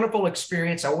a wonderful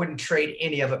experience. I wouldn't trade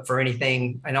any of it for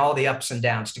anything and all the ups and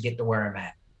downs to get to where I'm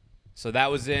at. So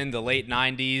that was in the late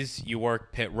 90s. You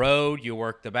worked pit road, you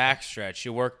worked the backstretch,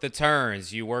 you worked the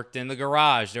turns, you worked in the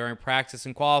garage during practice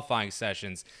and qualifying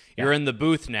sessions. You're in the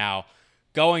booth now.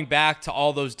 Going back to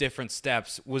all those different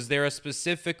steps, was there a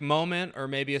specific moment or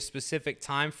maybe a specific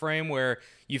time frame where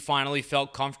you finally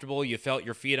felt comfortable, you felt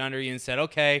your feet under you and said,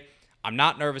 okay, I'm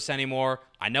not nervous anymore.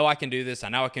 I know I can do this. I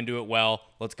know I can do it well.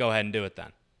 Let's go ahead and do it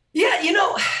then. Yeah,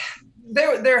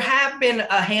 there have been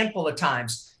a handful of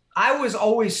times. I was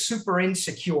always super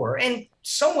insecure and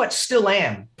somewhat still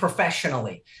am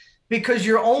professionally because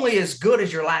you're only as good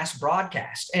as your last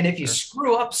broadcast. And if you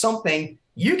screw up something,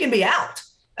 you can be out.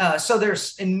 So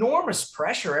there's enormous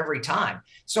pressure every time.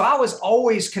 So I was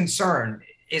always concerned,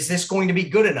 is this going to be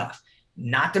good enough?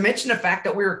 Not to mention the fact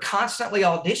that we were constantly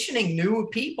auditioning new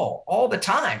people all the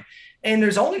time. And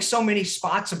there's only so many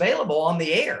spots available on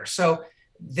the air. So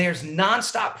there's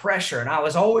nonstop pressure. And I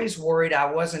was always worried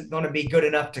I wasn't going to be good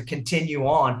enough to continue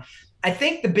on. I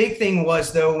think the big thing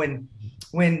was, though,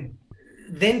 when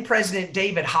then President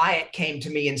David Hyatt came to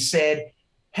me and said,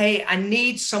 "Hey, I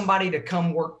need somebody to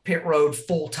come work pit road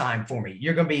full time for me.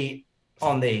 You're going to be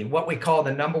on what we call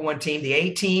the number 1 team, the A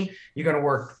team. You're going to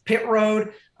work pit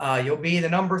road. You'll be the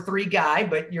number 3 guy,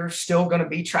 but you're still going to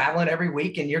be traveling every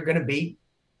week and you're going to be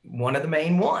one of the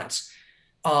main ones."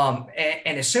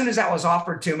 And as soon as that was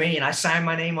offered to me and I signed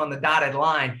my name on the dotted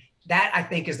line, that I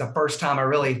think is the first time I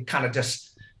really kind of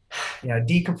just,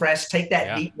 decompress, take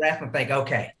that deep breath and think,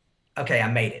 okay,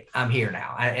 I made it. I'm here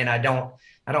now. I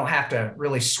don't have to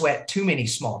really sweat too many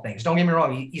small things. Don't get me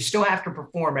wrong. You still have to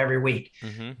perform every week,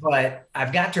 but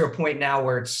I've got to a point now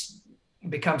where it's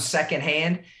become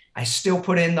secondhand. I still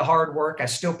put in the hard work. I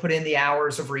still put in the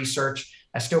hours of research.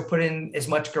 I still put in as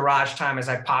much garage time as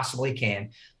I possibly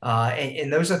can.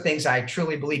 And those are things I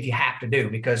truly believe you have to do,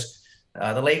 because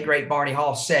the late, great Barney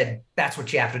Hall said, that's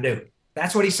what you have to do.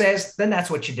 That's what he says, then that's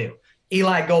what you do.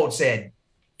 Eli Gold said,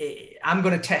 I'm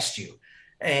going to test you.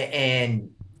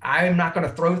 And I'm not going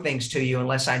to throw things to you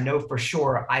unless I know for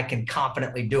sure I can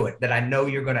confidently do it, that I know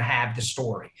you're going to have the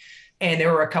story. And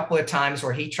there were a couple of times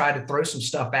where he tried to throw some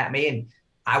stuff at me, and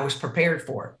I was prepared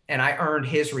for it. And I earned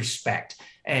his respect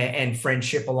and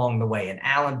friendship along the way, and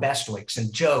Alan Bestwick's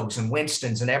and Joe's and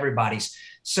Winston's and everybody's.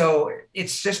 So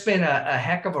it's just been a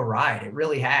heck of a ride. It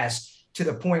really has, to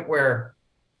the point where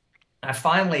I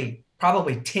finally,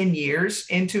 probably 10 years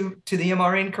into the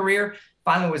MRN career,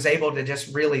 finally was able to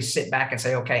just really sit back and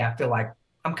say, okay, I feel like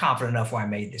I'm confident enough where I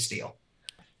made this deal.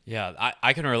 Yeah,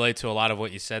 I can relate to a lot of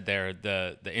what you said there.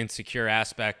 The insecure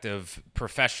aspect of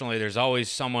professionally, there's always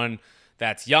someone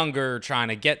that's younger trying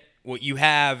to get what you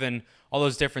have and all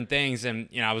those different things. And,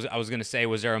 you know, I was going to say,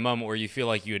 was there a moment where you feel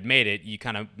like you had made it? You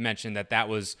kind of mentioned that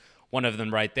was one of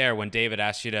them right there when David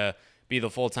asked you to be the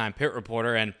full-time pit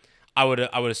reporter. And I would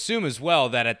assume as well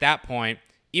that at that point,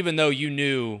 even though you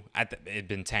knew it had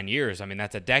been 10 years, I mean,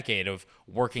 that's a decade of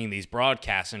working these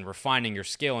broadcasts and refining your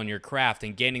skill and your craft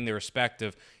and gaining the respect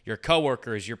of your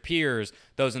coworkers, your peers,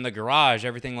 those in the garage,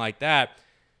 everything like that.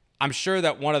 I'm sure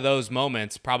that one of those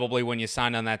moments, probably when you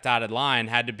signed on that dotted line,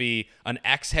 had to be an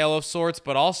exhale of sorts,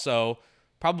 but also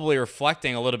probably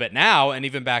reflecting a little bit now, and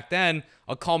even back then,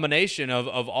 a culmination of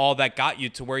all that got you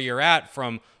to where you're at,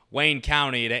 from Wayne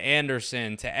County to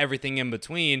Anderson to everything in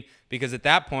between, because at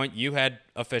that point you had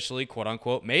officially, quote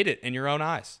unquote, made it in your own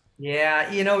eyes.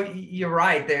 Yeah, you know, you're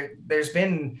right. There's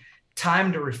been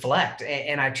time to reflect,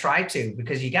 and I try to,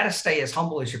 because you got to stay as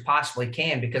humble as you possibly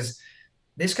can, because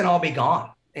this can all be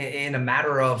gone in a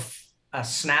matter of a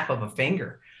snap of a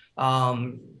finger.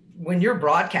 When you're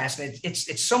broadcasting,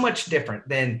 it's so much different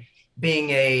than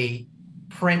being a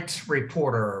print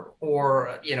reporter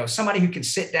or, you know, somebody who can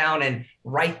sit down and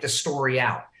write the story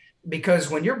out. Because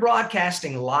when you're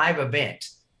broadcasting live event,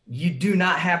 you do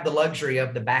not have the luxury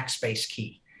of the backspace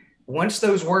key. Once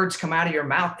those words come out of your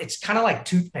mouth, it's kind of like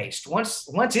toothpaste. Once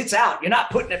it's out, you're not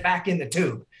putting it back in the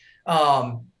tube.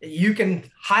 You can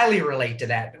highly relate to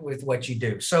that with what you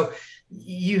do. So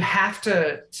you have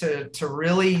to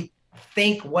really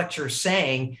think what you're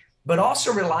saying, but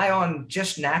also rely on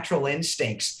just natural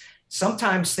instincts.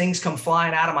 Sometimes things come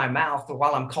flying out of my mouth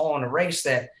while I'm calling a race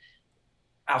that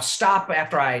I'll stop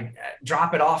after I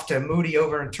drop it off to Moody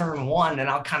over in turn one, and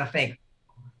I'll kind of think,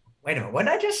 wait a minute, what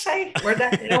did I just say? Where'd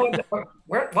that, you know,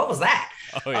 what was that?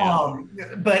 Oh,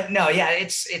 yeah. But no, yeah,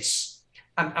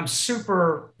 I'm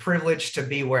super privileged to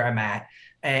be where I'm at.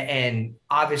 And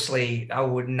obviously I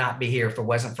would not be here if it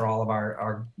wasn't for all of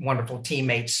our wonderful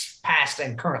teammates, past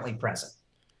and currently present.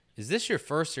 Is this your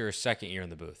first or your second year in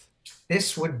the booth?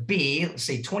 This would be,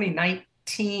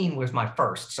 2019 was my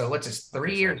first. So what's this,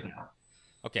 3 years now?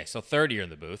 Okay, so third year in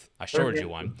the booth. I shorted you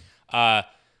one.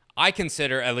 I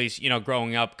consider, at least, you know,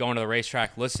 growing up, going to the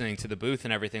racetrack, listening to the booth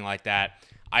and everything like that,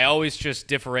 I always just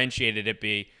differentiated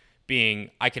it being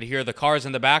I could hear the cars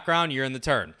in the background, you're in the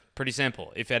turn. Pretty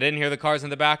simple. If I didn't hear the cars in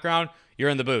the background, you're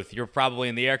in the booth. You're probably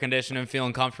in the air conditioning,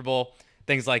 feeling comfortable,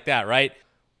 things like that, right?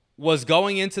 Was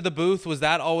going into the booth, was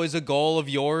that always a goal of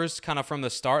yours kind of from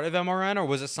the start of MRN, or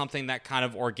was it something that kind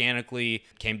of organically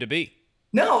came to be?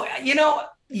 No, you know,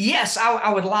 yes,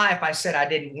 I would lie if I said I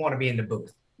didn't want to be in the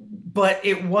booth, but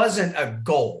it wasn't a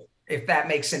goal, if that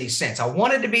makes any sense. I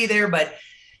wanted to be there, but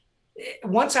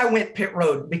once I went pit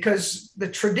road, because the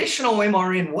traditional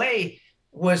MRN way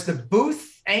was the booth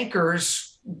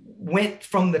anchors went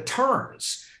from the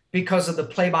turns because of the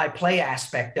play-by-play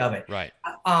aspect of it. Right.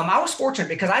 I was fortunate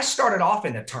because I started off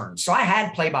in the turns, so I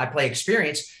had play-by-play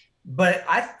experience, but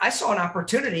I saw an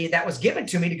opportunity that was given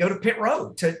to me to go to pit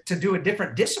road, to do a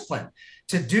different discipline,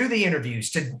 to do the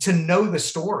interviews, to know the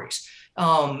stories.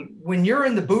 When you're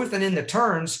in the booth and in the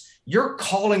turns, you're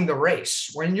calling the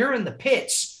race. When you're in the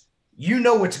pits, you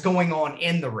know what's going on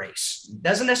in the race.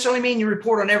 Doesn't necessarily mean you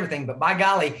report on everything, but by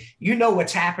golly, you know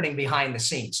what's happening behind the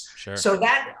scenes. Sure. So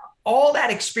that all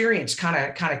that experience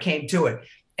kind of came to it.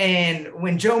 And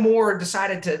when Joe Moore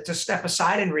decided to step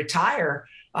aside and retire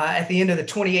at the end of the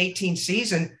 2018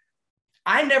 season,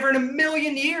 I never in a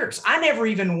million years, I never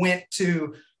even went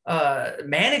to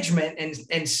management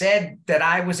and said that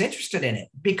I was interested in it,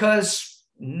 because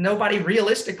nobody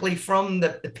realistically from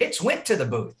the pits went to the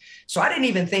booth. So I didn't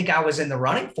even think I was in the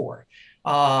running for it.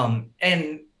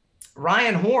 And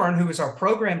Ryan Horn, who is our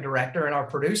program director and our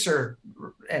producer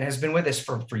and has been with us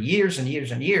for years and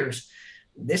years and years,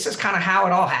 this is kind of how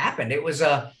it all happened. It was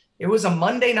a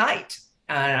Monday night.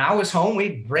 and I was home.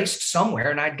 We raced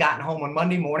somewhere, and I'd gotten home on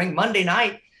Monday morning. Monday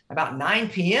night, about 9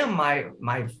 p.m.,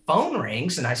 my phone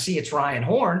rings, and I see it's Ryan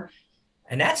Horn.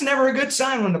 And that's never a good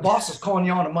sign when the boss is calling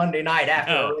you on a Monday night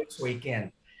after a race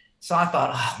weekend. So I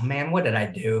thought, oh, man, what did I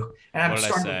do? And I'm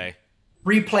starting to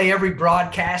replay every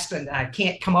broadcast, and I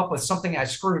can't come up with something I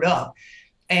screwed up.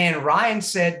 And Ryan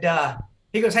said,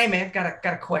 he goes, hey, man, got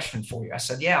a question for you. I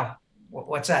said, yeah,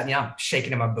 what's that? And yeah, I'm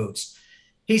shaking in my boots.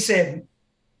 He said,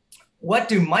 what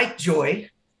do Mike Joy,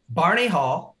 Barney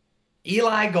Hall,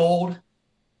 Eli Gold,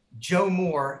 Joe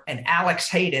Moore, and Alex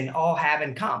Hayden all have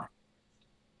in common?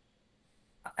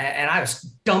 And I was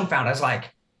dumbfounded. I was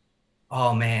like,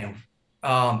 oh, man,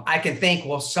 I can think,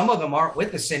 well, some of them aren't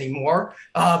with us anymore,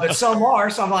 but some are.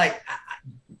 So I'm like,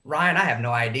 Ryan, I have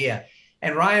no idea.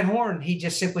 And Ryan Horn, he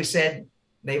just simply said,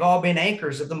 they've all been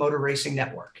anchors of the Motor Racing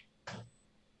Network.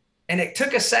 And it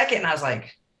took a second. And I was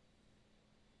like,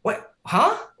 what?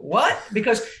 Huh? What?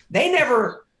 Because they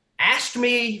never asked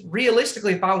me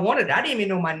realistically if I wanted it. I didn't even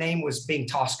know my name was being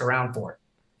tossed around for it.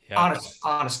 Yeah.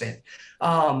 Honest.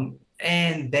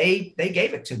 And they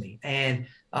gave it to me and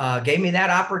gave me that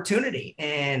opportunity.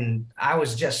 And I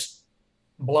was just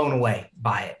blown away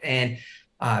by it. And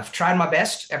I've tried my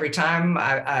best every time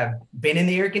I've been in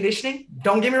the air conditioning.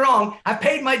 Don't get me wrong. I've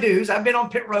paid my dues. I've been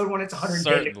on pit road when it's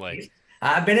 110 degrees.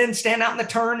 I've been stand out in the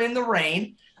turn in the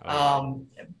rain.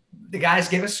 The guys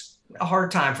give us a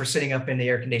hard time for sitting up in the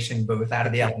air conditioning booth out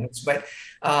of the elements, but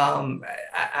I'm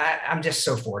just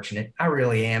so fortunate. I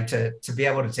really am to be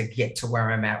able to get to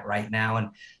where I'm at right now. And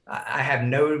I have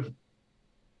no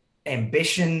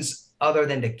ambitions other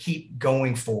than to keep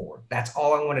going forward. That's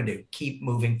all I want to do. Keep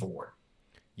moving forward.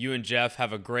 You and Jeff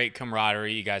have a great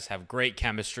camaraderie. You guys have great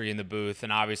chemistry in the booth.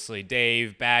 And obviously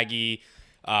Dave, Baggy,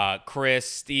 Chris,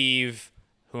 Steve,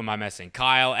 who am I missing?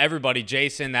 Kyle, everybody,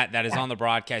 Jason, that is on the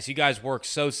broadcast. You guys work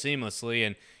so seamlessly.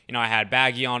 And, you know, I had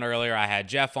Baggy on earlier. I had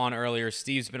Jeff on earlier.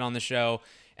 Steve's been on the show.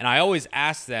 And I always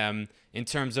ask them in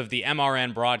terms of the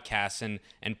MRN broadcasts and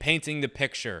painting the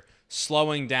picture,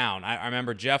 slowing down. I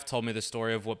remember Jeff told me the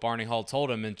story of what Barney Hall told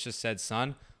him and just said,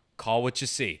 son, call what you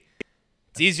see.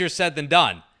 It's easier said than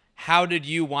done. How did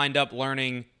you wind up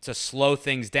learning to slow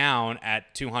things down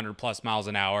at 200 plus miles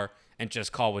an hour and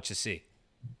just call what you see?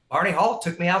 Barney Hall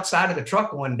took me outside of the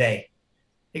truck one day.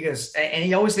 He goes, and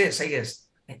he always did. So he goes,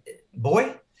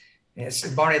 boy, it's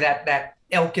Barney, that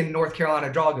Elkin, North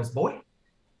Carolina draw goes, boy,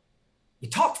 you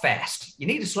talk fast. You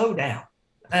need to slow down.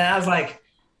 And I was like,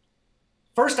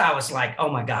 first I was like, oh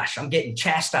my gosh, I'm getting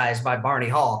chastised by Barney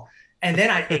Hall. And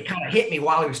then it kind of hit me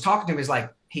while he was talking to me. He's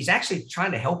like, he's actually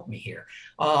trying to help me here.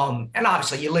 And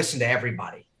obviously you listen to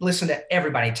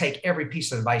everybody, take every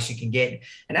piece of advice you can get.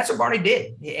 And that's what Barney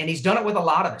did. And he's done it with a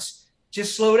lot of us.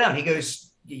 Just slow down. He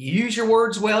goes, you use your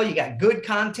words well, you got good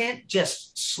content,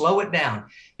 just slow it down.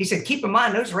 He said, keep in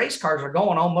mind, those race cars are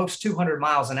going almost 200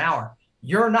 miles an hour.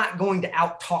 You're not going to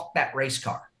out-talk that race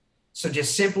car. So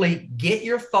just simply get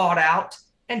your thought out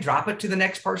and drop it to the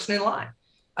next person in line.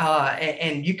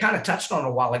 And you kind of touched on it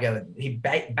a while ago. He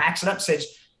backs it up, says,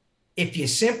 if you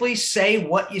simply say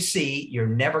what you see, you're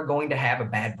never going to have a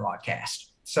bad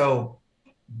broadcast. So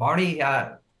Barney,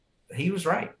 he was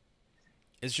right.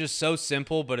 It's just so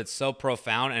simple, but it's so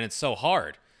profound and it's so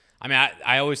hard. I mean,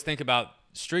 I always think about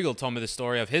Striegel told me the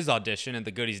story of his audition at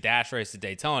the Goodies Dash race at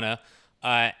Daytona.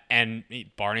 And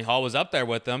Barney Hall was up there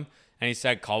with him and he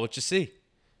said, call what you see.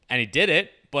 And he did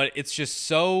it, but it's just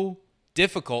so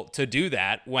difficult to do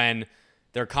that when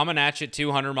they're coming at you at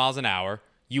 200 miles an hour.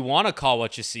 You want to call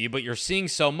what you see, but you're seeing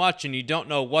so much and you don't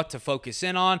know what to focus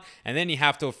in on. And then you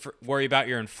have to worry about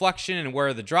your inflection and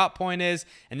where the drop point is.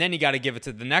 And then you got to give it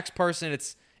to the next person.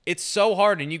 It's so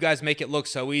hard and you guys make it look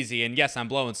so easy. And yes, I'm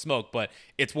blowing smoke, but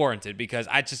it's warranted because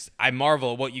I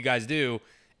marvel at what you guys do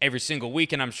every single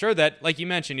week. And I'm sure that, like you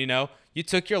mentioned, you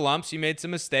took your lumps, you made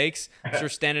some mistakes. I'm sure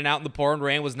standing out in the pouring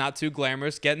rain was not too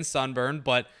glamorous, getting sunburned,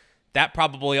 but that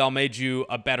probably all made you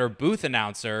a better booth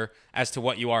announcer as to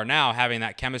what you are now, having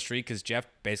that chemistry, because Jeff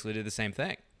basically did the same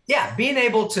thing. Yeah, being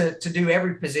able to do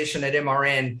every position at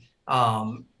MRN,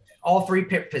 all three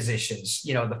pit positions,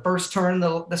 the first turn,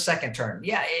 the second turn.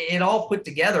 Yeah, it all put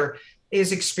together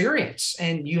is experience.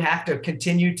 And you have to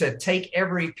continue to take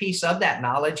every piece of that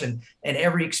knowledge and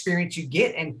every experience you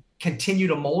get and continue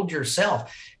to mold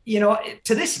yourself.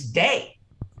 To this day,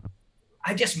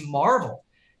 I just marvel.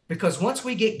 Because once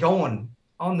we get going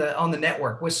on the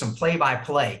network with some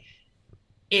play-by-play,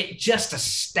 it just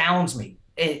astounds me.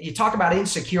 And you talk about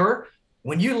insecure.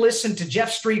 When you listen to Jeff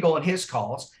Striegel and his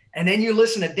calls, and then you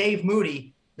listen to Dave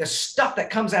Moody, the stuff that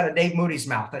comes out of Dave Moody's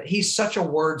mouth, that he's such a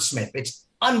wordsmith. It's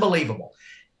unbelievable.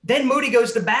 Then Moody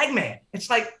goes to Bagman. It's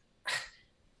like,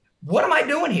 what am I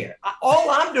doing here? All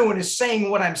I'm doing is saying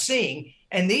what I'm seeing.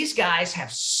 And these guys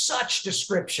have such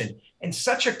description and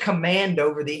such a command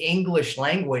over the English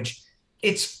language.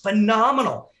 It's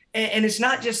phenomenal. And it's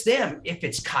not just them. If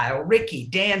it's Kyle Rickey,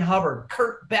 Dan Hubbard,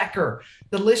 Kurt Becker,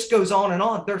 the list goes on and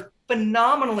on. They're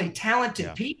phenomenally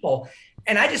talented people.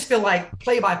 And I just feel like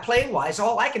play-by-play wise,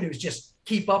 all I can do is just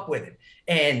keep up with him.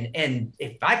 And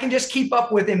if I can just keep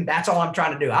up with him, that's all I'm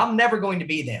trying to do. I'm never going to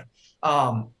be them.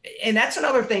 And that's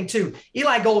another thing too.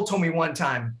 Eli Gold told me one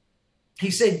time,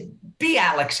 he said, be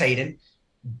Alex Hayden.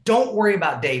 Don't worry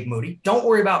about Dave Moody. Don't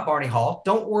worry about Barney Hall.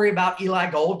 Don't worry about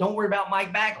Eli Gold. Don't worry about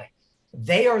Mike Bagley.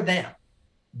 They are them.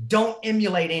 Don't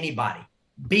emulate anybody.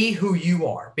 Be who you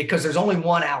are, because there's only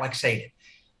one Alex Hayden.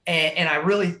 And I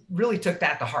really, really took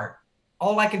that to heart.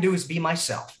 All I can do is be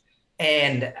myself.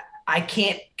 And I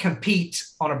can't compete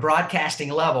on a broadcasting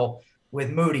level with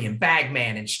Moody and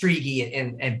Bagman and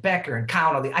Strigi and Becker and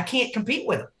Connolly. I can't compete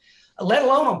with them, let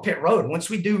alone on pit road. Once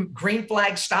we do green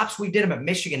flag stops, we did them at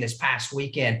Michigan this past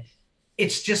weekend.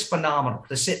 It's just phenomenal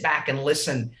to sit back and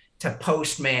listen to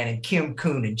Postman and Kim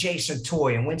Kuhn and Jason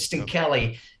Toy and Winston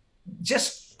Kelly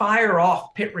just fire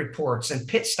off pit reports and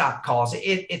pit stop calls.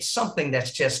 It's something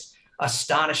that's just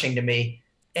astonishing to me.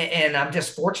 And I'm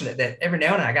just fortunate that every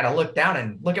now and then I got to look down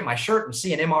and look at my shirt and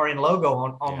see an MRN logo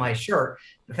on my shirt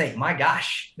to think, my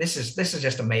gosh, this is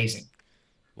just amazing.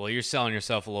 Well, you're selling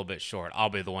yourself a little bit short. I'll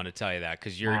be the one to tell you that,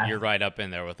 because you're right up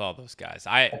in there with all those guys.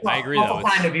 I agree, though.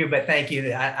 Kind of you, but thank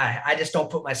you. I just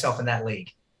don't put myself in that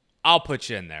league. I'll put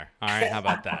you in there. All right, how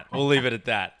about that? We'll leave it at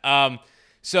that.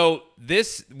 So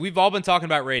we've all been talking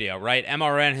about radio, right?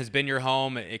 MRN has been your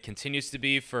home. It continues to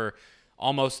be for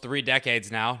almost 3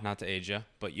 decades now. Not to age you,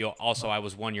 but I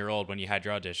was 1 year old when you had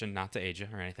your audition. Not to age you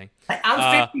or anything.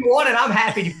 I'm 51 and I'm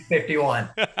happy to be 51.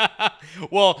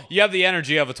 Well, you have the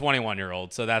energy of a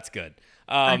 21-year-old, so that's good.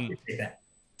 I appreciate that.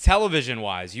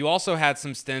 Television-wise, you also had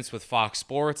some stints with Fox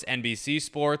Sports, NBC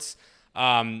Sports.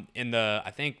 In the,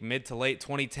 I think, mid to late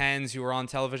 2010s, you were on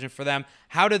television for them.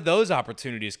 How did those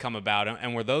opportunities come about,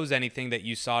 and were those anything that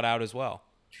you sought out as well?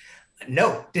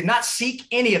 No, did not seek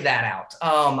any of that out.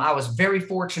 I was very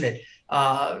fortunate.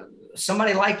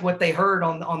 Somebody liked what they heard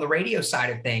on the radio side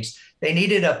of things. They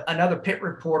needed another pit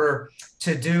reporter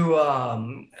to do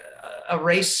a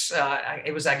race. I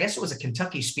guess it was a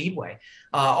Kentucky Speedway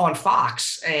on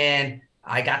Fox. And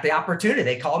I got the opportunity.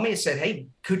 They called me and said, hey,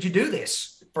 could you do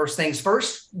this? First things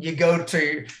first, you go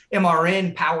to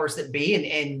MRN powers that be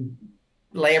and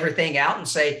lay everything out and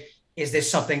say, is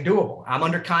this something doable? I'm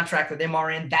under contract with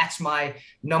MRN. That's my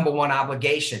number one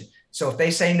obligation. So if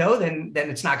they say no, then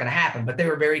it's not going to happen. But they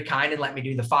were very kind and let me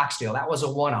do the Fox deal. That was a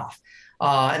one-off.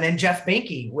 And then Jeff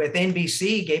Binky with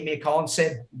NBC gave me a call and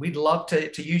said, we'd love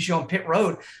to use you on pit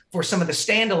road for some of the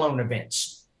standalone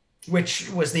events, which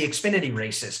was the Xfinity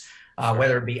races,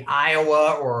 whether it be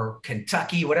Iowa or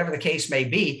Kentucky, whatever the case may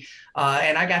be.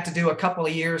 And I got to do a couple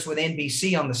of years with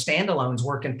NBC on the standalones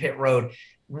working pit road.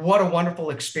 What a wonderful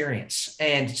experience.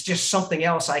 And it's just something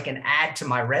else I can add to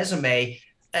my resume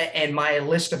and my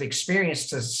list of experience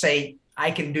to say,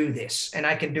 I can do this and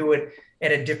I can do it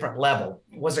at a different level.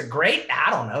 Was it great?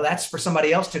 I don't know. That's for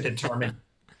somebody else to determine.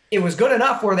 It was good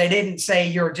enough where they didn't say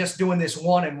you're just doing this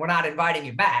one and we're not inviting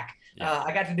you back. Yeah.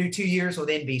 I got to do 2 years with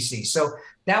NBC. So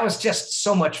that was just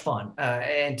so much fun.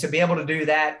 And to be able to do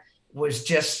that was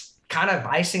just kind of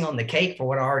icing on the cake for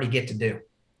what I already get to do.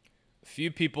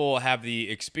 Few people have the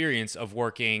experience of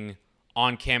working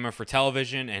on camera for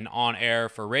television and on air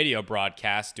for radio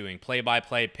broadcasts, doing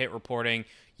play-by-play pit reporting.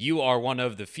 You are one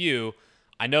of the few.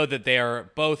 I know that they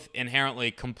are both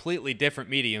inherently completely different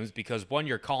mediums, because one,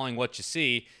 you're calling what you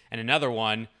see, and another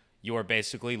one, you are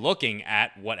basically looking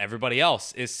at what everybody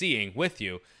else is seeing with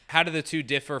you. How do the two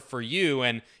differ for you,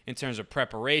 and in terms of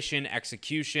preparation,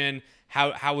 execution,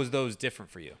 how was those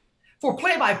different for you? For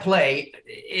play-by-play,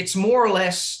 it's more or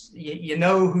less, you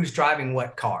know who's driving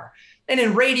what car. And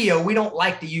in radio, we don't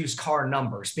like to use car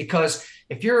numbers, because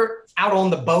if you're out on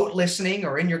the boat listening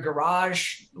or in your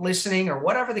garage listening or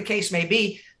whatever the case may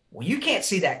be, well, you can't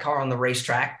see that car on the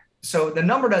racetrack. So the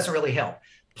number doesn't really help.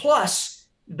 Plus,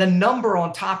 the number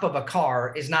on top of a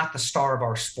car is not the star of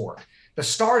our sport. The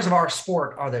stars of our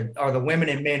sport are the women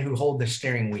and men who hold the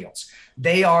steering wheels.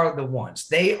 They are the ones.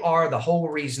 They are the whole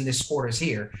reason this sport is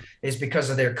here, is because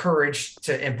of their courage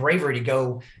and bravery to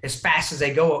go as fast as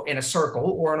they go in a circle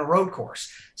or on a road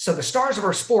course. So the stars of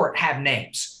our sport have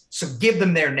names. So give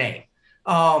them their name.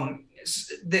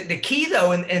 The key,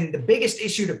 though, and the biggest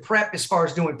issue to prep as far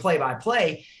as doing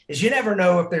play-by-play is you never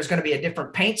know if there's going to be a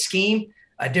different paint scheme,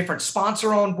 a different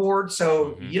sponsor on board.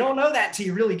 So you don't know that until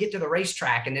you really get to the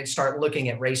racetrack and then start looking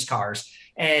at race cars.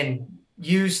 And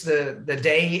use the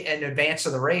day in advance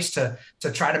of the race to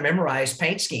try to memorize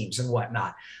paint schemes and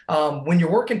whatnot. When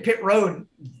you're working pit road,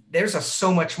 there's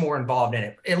so much more involved in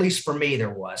it. At least for me, there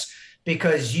was,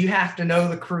 because you have to know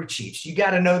the crew chiefs. You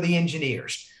got to know the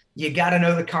engineers. You got to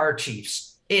know the car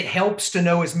chiefs. It helps to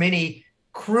know as many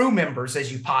crew members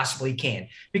as you possibly can,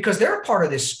 because they're a part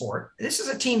of this sport. This is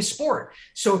a team sport.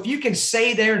 So if you can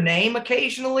say their name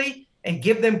occasionally and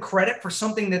give them credit for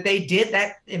something that they did,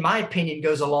 that, in my opinion,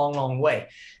 goes a long, long way.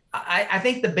 I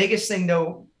think the biggest thing,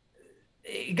 though,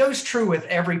 it goes true with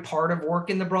every part of work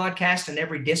in the broadcast and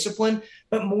every discipline,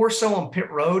 but more so on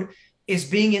pit road, is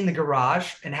being in the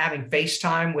garage and having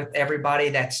FaceTime with everybody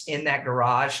that's in that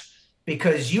garage,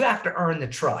 because you have to earn the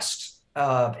trust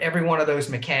of every one of those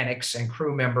mechanics and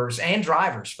crew members and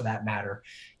drivers, for that matter.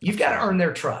 You've got to earn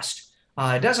their trust.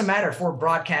 It doesn't matter if we're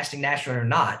broadcasting nationally or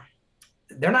not.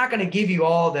 They're not going to give you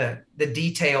all the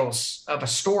details of a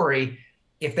story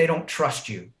if they don't trust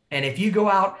you. And if you go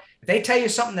out, if they tell you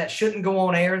something that shouldn't go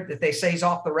on air, that they say is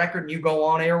off the record, and you go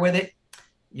on air with it,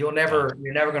 you're never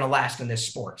going to last in this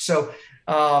sport. So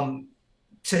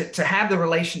to have the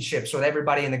relationships with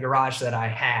everybody in the garage that I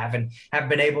have and have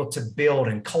been able to build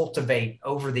and cultivate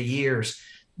over the years,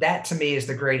 that to me is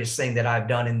the greatest thing that I've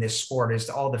done in this sport, is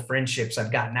all the friendships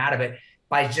I've gotten out of it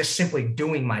by just simply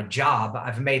doing my job.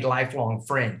 I've made lifelong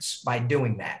friends by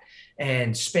doing that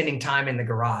and spending time in the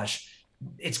garage.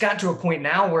 It's gotten to a point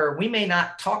now where we may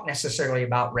not talk necessarily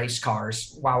about race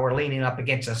cars while we're leaning up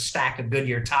against a stack of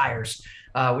Goodyear tires.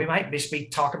 We might just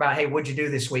talk about, hey, what'd you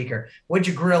do this week? Or what'd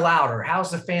you grill out? Or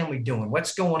how's the family doing?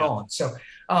 What's going on? So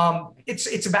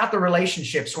it's about the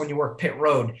relationships when you work pit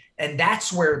road. And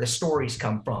that's where the stories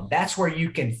come from. That's where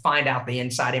you can find out the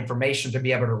inside information to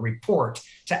be able to report,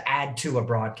 to add to a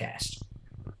broadcast.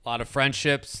 A lot of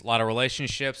friendships, a lot of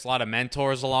relationships, a lot of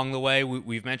mentors along the way.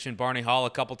 We've mentioned Barney Hall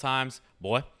a couple times.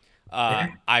 Boy,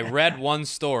 I read one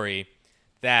story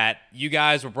that you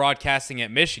guys were broadcasting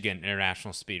at Michigan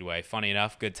International Speedway. Funny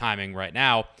enough, good timing right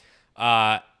now.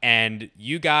 And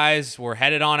you guys were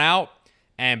headed on out,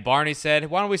 and Barney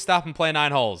said, why don't we stop and play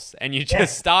 9 holes? And you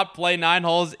just stopped, play 9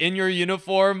 holes in your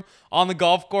uniform on the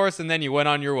golf course, and then you went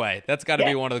on your way. That's got to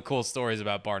be one of the cool stories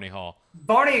about Barney Hall.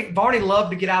 Barney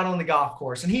loved to get out on the golf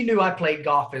course, and he knew I played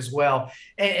golf as well.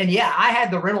 And I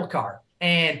had the rental car.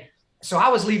 And so I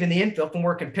was leaving the infield from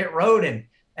working pit road, and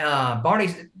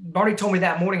Barney told me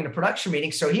that morning in the production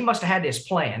meeting, so he must have had this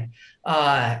plan.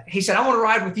 He said, I want to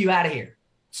ride with you out of here.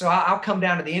 So I'll come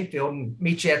down to the infield and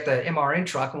meet you at the MRN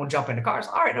truck, and we'll jump in the cars.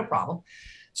 All right, no problem.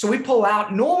 So we pull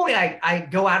out. Normally I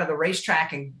go out of the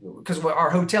racetrack, and because our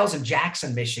hotel's in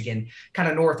Jackson, Michigan, kind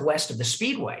of northwest of the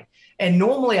Speedway. And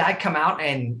normally I come out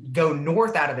and go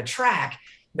north out of the track,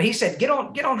 but he said, get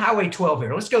on Highway 12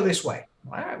 here. Let's go this way.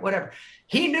 All right, whatever.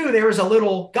 He knew there was a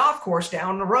little golf course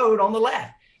down the road on the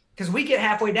left, because we get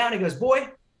halfway down. He goes, boy,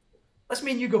 let's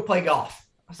me and you go play golf.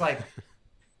 I was like,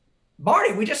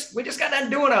 Barney, we just got done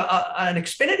doing an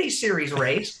Xfinity Series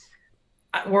race.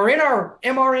 We're in our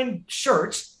MRN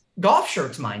shirts, golf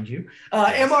shirts, mind you,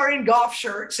 MRN golf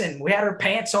shirts, and we had our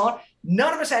pants on.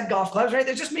 None of us had golf clubs, right?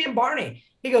 There's just me and Barney.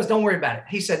 He goes, don't worry about it.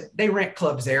 He said, they rent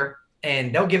clubs there,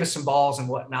 and they'll give us some balls and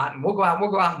whatnot, and we'll go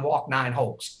out and walk 9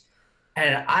 holes.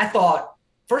 And I thought,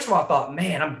 first of all,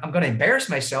 man, I'm going to embarrass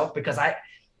myself, because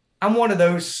I'm one of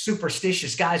those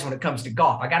superstitious guys when it comes to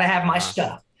golf. I got to have my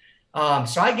stuff.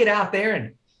 So I get out there,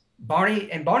 and Barney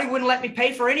wouldn't let me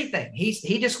pay for anything.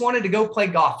 He just wanted to go play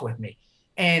golf with me.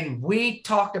 And we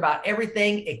talked about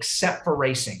everything except for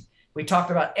racing. We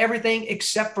talked about everything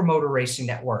except for Motor Racing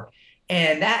Network.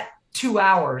 And that 2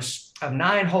 hours of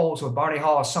 9 holes with Barney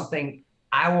Hall is something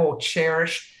I will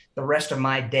cherish the rest of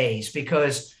my days,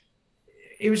 because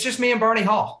it was just me and Barney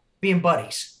Hall being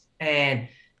buddies. And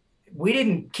we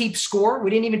didn't keep score. We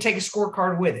didn't even take a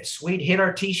scorecard with us. We'd hit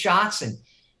our tee shots and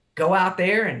go out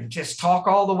there and just talk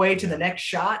all the way to the next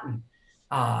shot. And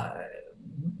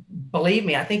believe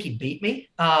me, I think he beat me.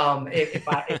 If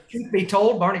truth be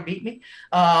told, Barney beat me.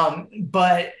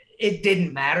 But it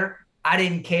didn't matter. I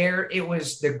didn't care. It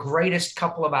was the greatest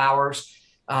couple of hours.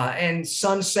 And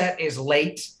sunset is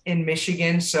late in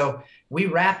Michigan. So we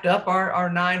wrapped up our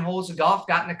 9 holes of golf,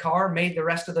 got in the car, made the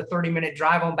rest of the 30-minute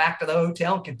drive on back to the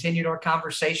hotel, and continued our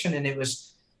conversation. And it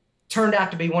turned out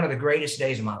to be one of the greatest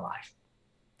days of my life.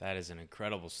 That is an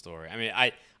incredible story. I mean,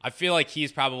 I feel like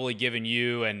he's probably given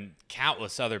you and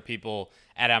countless other people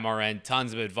at MRN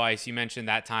tons of advice. You mentioned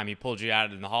that time he pulled you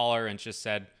out in the hauler and just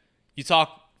said, you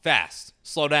talk fast,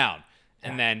 slow down.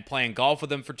 And then playing golf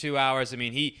with him for 2 hours. I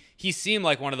mean, he seemed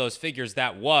like one of those figures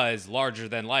that was larger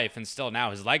than life, and still now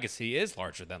his legacy is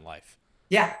larger than life.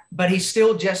 Yeah, but he's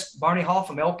still just Barney Hall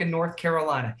from Elkin, North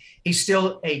Carolina. He's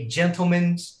still a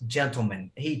gentleman's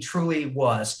gentleman. He truly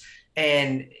was.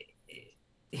 And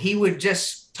he would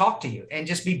just talk to you and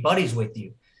just be buddies with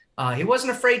you. He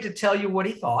wasn't afraid to tell you what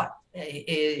he thought.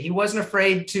 He wasn't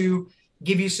afraid to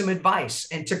give you some advice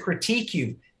and to critique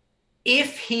you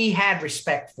if he had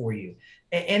respect for you.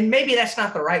 And maybe that's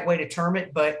not the right way to term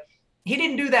it, but he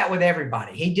didn't do that with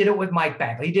everybody. He did it with Mike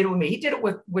Bagley. He did it with me. He did it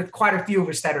with quite a few of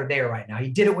us that are there right now. He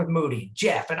did it with Moody,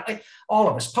 Jeff, and all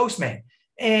of us, Postman.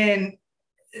 And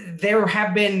there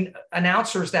have been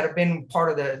announcers that have been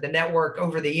part of the network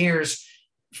over the years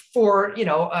for,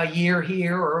 a year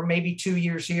here or maybe 2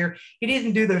 years here. He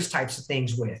didn't do those types of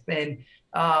things with. And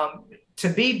to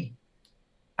be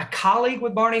a colleague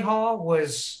with Barney Hall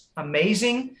was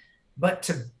amazing, but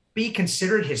to be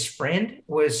considered his friend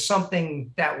was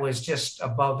something that was just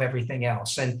above everything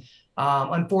else. And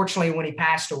unfortunately, when he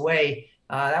passed away,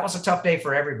 that was a tough day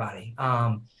for everybody.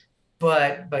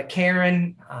 But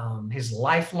Karen, his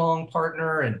lifelong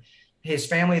partner, and his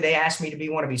family, they asked me to be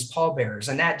one of his pallbearers.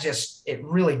 And that it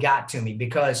really got to me,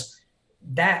 because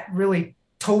that really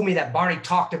told me that Barney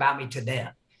talked about me to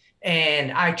them.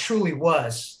 And I truly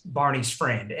was Barney's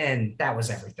friend. And that was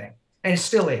everything. And it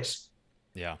still is.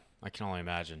 Yeah, I can only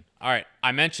imagine. All right.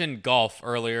 I mentioned golf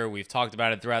earlier. We've talked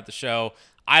about it throughout the show.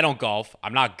 I don't golf.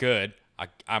 I'm not good.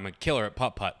 I'm a killer at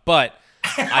putt-putt, but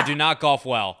I do not golf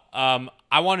well.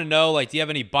 I want to know, do you have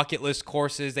any bucket list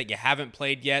courses that you haven't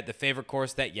played yet? The favorite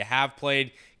course that you have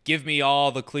played? Give me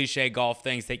all the cliche golf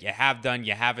things that you have done,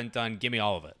 you haven't done. Give me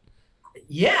all of it.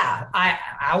 Yeah,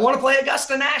 I want to play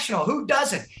Augusta National. Who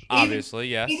doesn't? Obviously,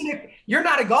 yes. Even if you're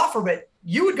not a golfer, but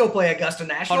you would go play Augusta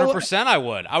National. 100% I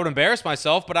would. I would embarrass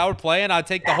myself, but I would play and I'd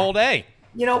take the whole day.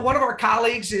 One of our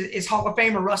colleagues is Hall of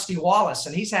Famer Rusty Wallace,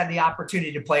 and he's had the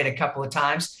opportunity to play it a couple of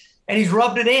times, and he's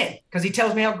rubbed it in because he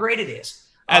tells me how great it is.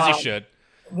 As he should.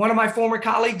 One of my former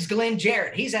colleagues, Glenn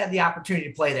Jarrett, he's had the opportunity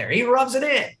to play there. He rubs it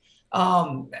in.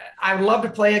 I would love to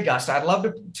play Augusta. I'd love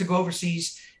to go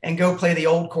overseas and go play the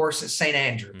old course at St.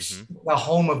 Andrews, the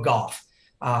home of golf.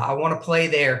 I want to play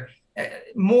there.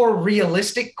 More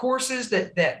realistic courses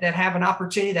that have an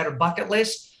opportunity that are bucket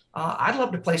list. I'd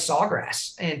love to play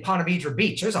Sawgrass in Ponte Vedra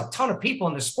Beach. There's a ton of people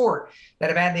in the sport that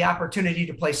have had the opportunity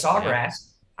to play Sawgrass. Yeah.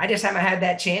 I just haven't had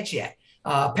that chance yet.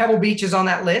 Pebble Beach is on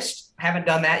that list. Haven't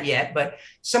done that yet, but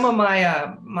some of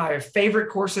my favorite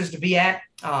courses to be at,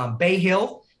 Bay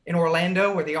Hill in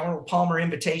Orlando, where the Arnold Palmer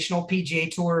Invitational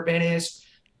PGA Tour event is.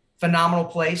 Phenomenal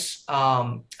place.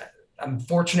 I'm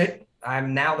fortunate.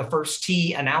 I'm now the first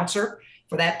tee announcer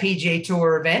for that PGA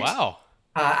Tour event. Wow.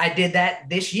 I did that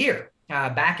this year,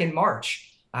 back in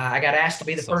March. I got asked to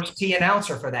be the first tee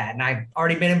announcer for that, and I've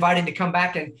already been invited to come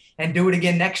back and do it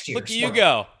again next year. Look at you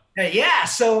go. Yeah.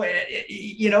 So,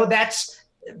 that's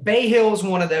Bay Hill is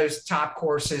one of those top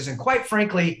courses. And quite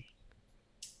frankly,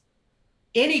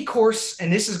 any course,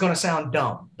 and this is going to sound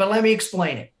dumb, but let me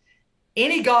explain it.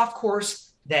 Any golf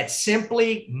course that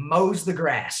simply mows the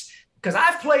grass, because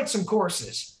I've played some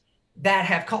courses that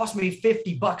have cost me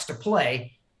 $50 to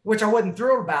play, which I wasn't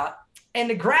thrilled about. And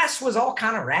the grass was all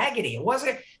kind of raggedy. It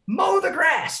wasn't mow the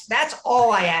grass. That's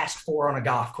all I asked for on a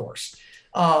golf course.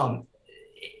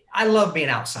 I love being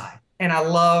outside, and I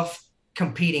love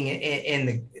competing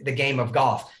in the game of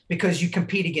golf, because you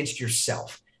compete against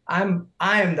yourself. I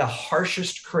am the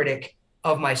harshest critic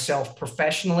of myself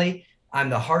professionally. I'm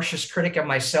the harshest critic of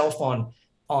myself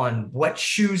on what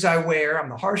shoes I wear. I'm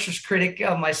the harshest critic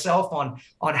of myself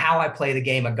on how I play the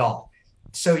game of golf.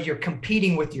 So you're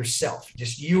competing with yourself,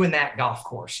 just you and that golf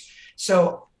course.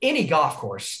 So any golf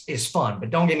course is fun, but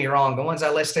don't get me wrong. The ones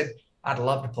I listed, I'd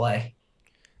love to play.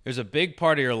 There's a big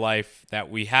part of your life that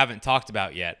we haven't talked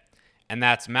about yet, and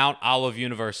that's Mount Olive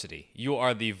University. You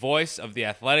are the voice of the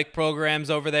athletic programs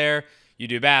over there. You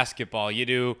do basketball, you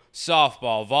do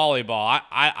softball, volleyball.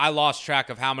 I lost track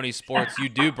of how many sports you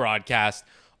do broadcast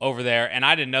over there, and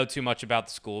I didn't know too much about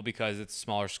the school because it's a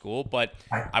smaller school, but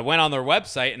I went on their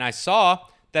website and I saw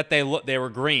that they were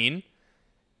green.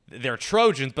 They're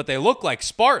Trojans, but they look like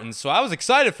Spartans. So I was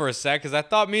excited for a sec because I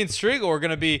thought me and Striegel were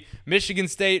going to be Michigan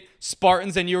State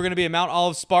Spartans and you were going to be a Mount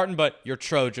Olive Spartan, but you're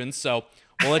Trojans, so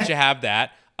we'll let you have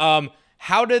that.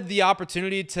 How did the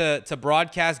opportunity to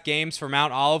broadcast games for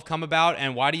Mount Olive come about,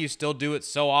 and why do you still do it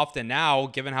so often now,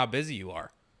 given how busy you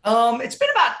are? It's been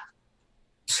about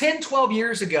 10, 12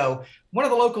 years ago. One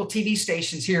of the local TV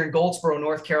stations here in Goldsboro,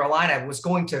 North Carolina, was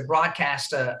going to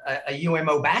broadcast a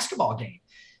UMO basketball game.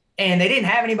 And they didn't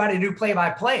have anybody to do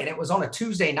play-by-play, and it was on a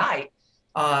Tuesday night.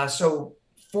 So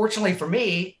fortunately for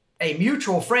me, a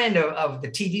mutual friend of the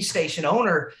TV station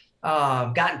owner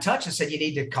got in touch and said, you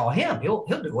need to call him. He'll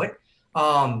do it.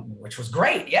 which was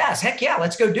great. Yes, heck yeah,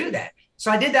 let's go do that.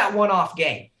 So I did that one-off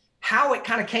game. How it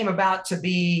kind of came about to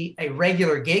be a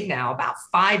regular gig now, about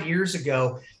 5 years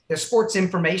ago, the sports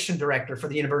information director for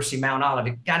the University of Mount Olive,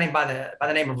 a guy named by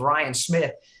the name of Ryan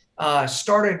Smith,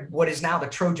 started what is now the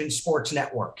Trojan Sports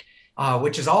Network,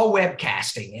 which is all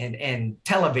webcasting and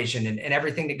television and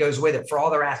everything that goes with it for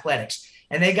all their athletics.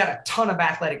 And they got a ton of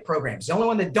athletic programs. The only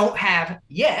one that don't have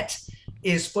yet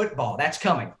is football. That's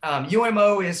coming.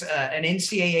 UMO is an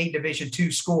NCAA Division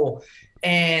II school,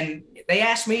 and they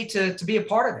asked me to be a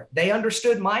part of it. They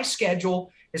understood my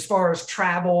schedule as far as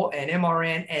travel and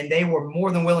MRN, and they were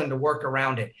more than willing to work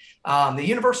around it. The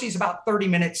university is about 30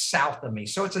 minutes south of me,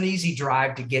 so it's an easy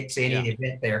drive to get to any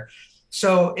event there.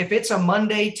 So if it's a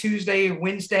Monday, Tuesday,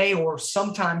 Wednesday, or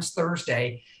sometimes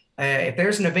Thursday, if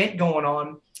there's an event going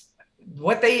on,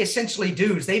 what they essentially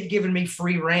do is they've given me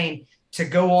free reign to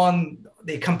go on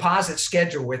the composite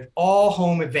schedule with all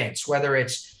home events, whether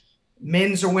it's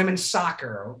men's or women's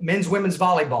soccer, men's, women's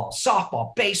volleyball,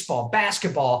 softball, baseball,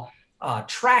 basketball,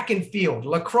 track and field,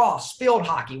 lacrosse, field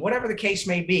hockey, whatever the case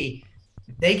may be.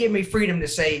 They give me freedom to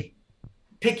say,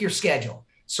 pick your schedule.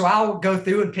 So I'll go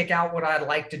through and pick out what I'd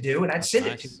like to do, and I'd send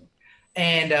it to them.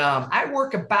 And I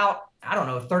work about,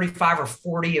 35 or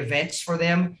 40 events for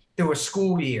them through a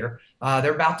school year.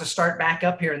 They're about to start back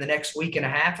up here in the next week and a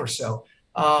half or so.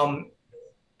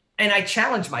 And I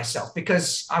challenge myself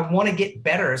because I want to get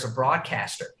better as a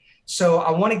broadcaster. So I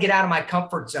want to get out of my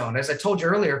comfort zone. As I told you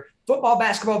earlier, football,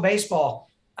 basketball, baseball,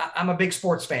 I'm a big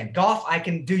sports fan. Golf, I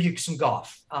can do you some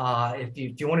golf.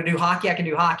 If you want to do hockey, I can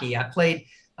do hockey. I played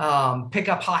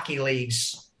pickup hockey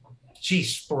leagues,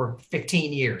 for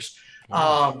 15 years.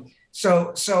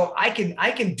 So I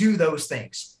can do those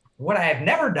things. What I have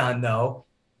never done, though,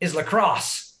 is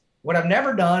lacrosse. What I've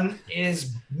never done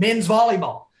is men's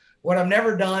volleyball. What I've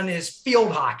never done is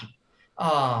field hockey.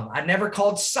 I've never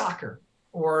called soccer,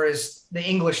 or as the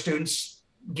English students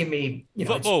give me,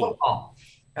 football.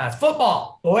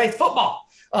 Football.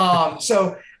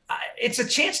 So it's a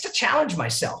chance to challenge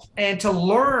myself and to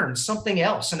learn something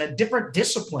else and a different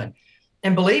discipline.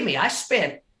 And believe me, I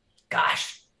spent,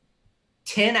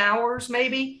 10 hours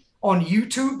maybe on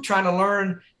YouTube trying to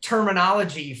learn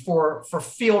terminology for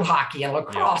field hockey and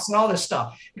lacrosse and all this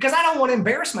stuff, because I don't want to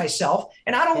embarrass myself,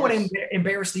 and I don't want to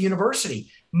embarrass the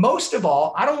university. Most of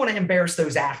all, I don't want to embarrass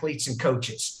those athletes and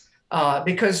coaches,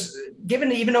 because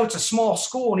even though it's a small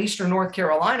school in Eastern North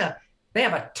Carolina, they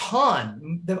have a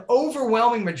ton. The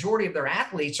overwhelming majority of their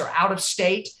athletes are out of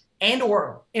state and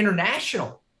or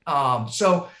international.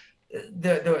 So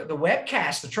the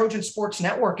webcast, the Trojan Sports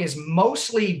Network, is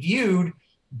mostly viewed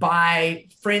by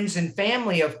friends and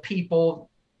family of people,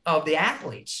 of the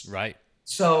athletes. Right.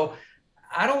 So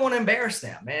I don't want to embarrass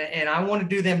them, and I want to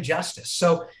do them justice.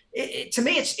 So to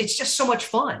me, it's just so much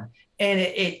fun, and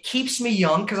it keeps me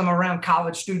young because I'm around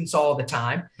college students all the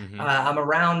time. Mm-hmm. I'm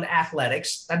around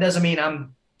athletics. That doesn't mean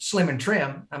I'm slim and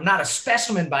trim. I'm not a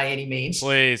specimen by any means.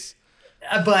 Please.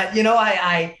 But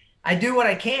I do what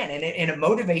I can, and it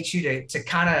motivates you to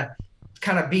kind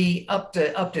of be up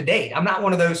to date. I'm not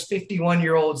one of those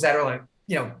 51-year-olds that are like,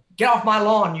 get off my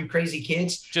lawn, you crazy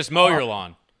kids. Just mow your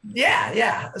lawn.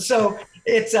 Yeah. So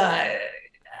it's, I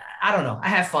don't know. I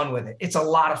have fun with it. It's a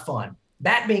lot of fun.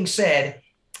 That being said,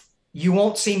 you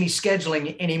won't see me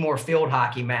scheduling any more field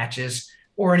hockey matches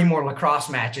or any more lacrosse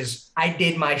matches. I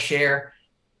did my share.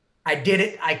 I did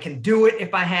it. I can do it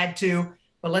if I had to,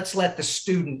 but let's let the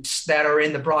students that are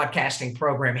in the broadcasting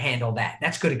program handle that.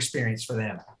 That's good experience for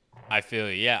them. I feel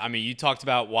you. Yeah. I mean, you talked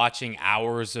about watching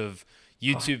hours of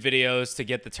YouTube videos to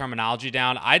get the terminology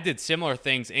down. I did similar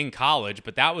things in college,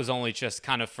 but that was only just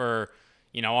kind of for,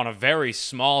 on a very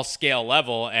small scale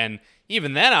level. And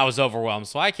even then I was overwhelmed.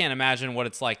 So I can't imagine what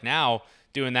it's like now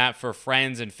doing that for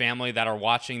friends and family that are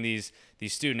watching these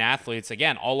student athletes,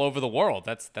 again, all over the world.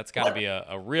 That's got to be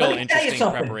a real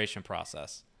interesting preparation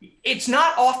process. It's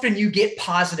not often you get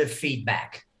positive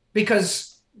feedback,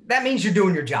 because that means you're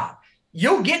doing your job.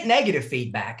 You'll get negative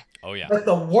feedback. Oh, yeah. But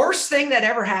the worst thing that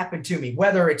ever happened to me,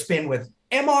 whether it's been with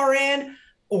MRN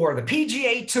or the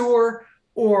PGA Tour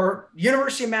or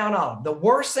University of Mount Olive, the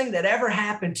worst thing that ever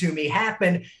happened to me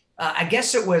happened, I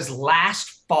guess it was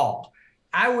last fall.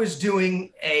 I was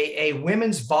doing a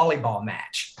women's volleyball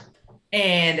match,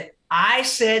 and I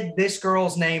said this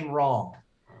girl's name wrong.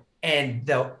 And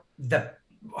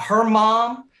her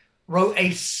mom wrote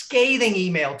a scathing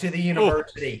email to the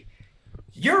university.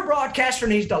 Your broadcaster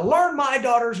needs to learn my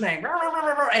daughter's name,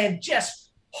 and just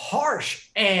harsh.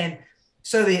 And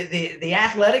so the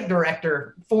athletic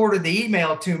director forwarded the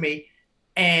email to me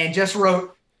and just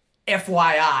wrote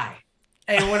FYI.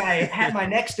 And when I had my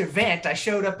next event, I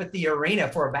showed up at the arena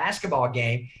for a basketball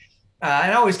game.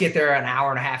 And I always get there an hour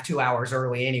and a half, 2 hours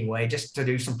early anyway, just to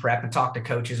do some prep and talk to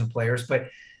coaches and players. But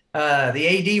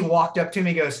the AD walked up to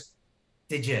me and goes,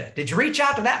 did you reach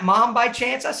out to that mom by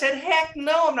chance? I said, heck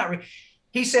no, I'm not.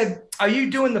 He said, are you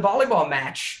doing the volleyball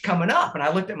match coming up? And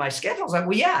I looked at my schedule. I was like,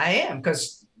 well, yeah, I am,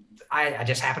 because I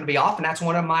just happened to be off, and that's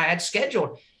one of them I had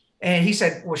scheduled. And he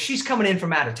said, well, she's coming in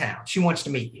from out of town. She wants to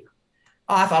meet you.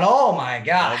 I thought, oh my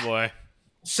God. Oh boy.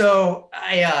 So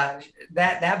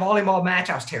that volleyball match,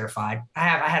 I was terrified. I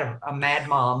had a mad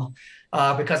mom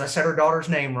because I said her daughter's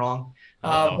name wrong.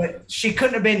 But she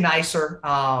couldn't have been nicer.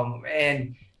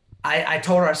 And I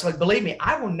told her, I said, believe me,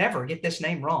 I will never get this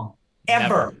name wrong.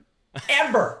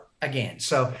 Ever again.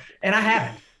 So, and I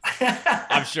haven't.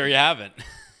 I'm sure you haven't.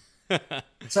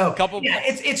 So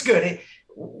it's good.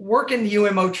 Working the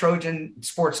UMO Trojan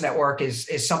Sports Network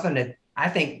is something that I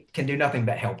think can do nothing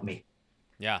but help me.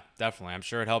 Yeah, definitely. I'm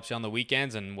sure it helps you on the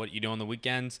weekends, and what you do on the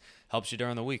weekends helps you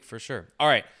during the week for sure. All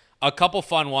right, a couple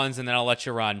fun ones, and then I'll let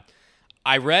you run.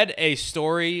 I read a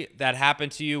story that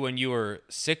happened to you when you were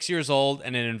 6 years old,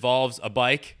 and it involves a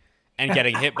bike and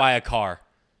getting hit by a car.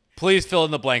 Please fill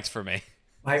in the blanks for me.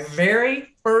 My very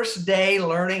first day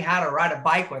learning how to ride a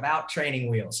bike without training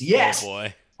wheels. Yes. Oh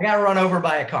boy. I got run over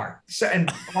by a car. So, and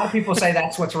a lot of people say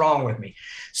that's what's wrong with me.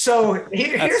 So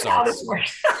here's how this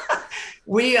works.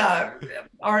 We,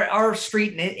 our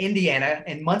street in Indiana,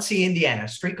 in Muncie, Indiana, a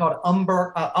street called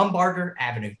Umbarger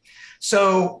Avenue.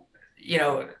 So,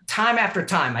 time after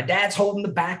time, my dad's holding the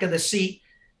back of the seat,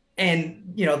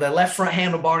 and, the left front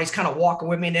handlebar, and he's kind of walking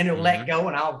with me, and then he'll let go,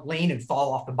 and I'll lean and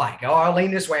fall off the bike. Oh, I'll lean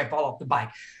this way and fall off the bike.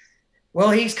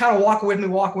 Well, he's kind of walking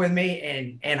with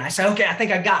me. And I said, okay, I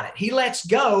think I got it. He lets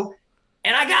go,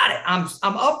 and I got it.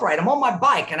 I'm upright. I'm on my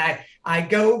bike, and I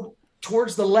go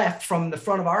towards the left from the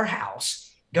front of our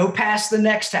house, go past the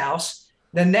next house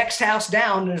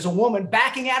down. There's a woman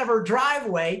backing out of her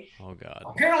driveway. Oh God.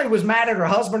 Apparently was mad at her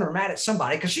husband or mad at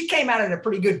somebody, because she came out at a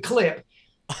pretty good clip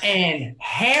and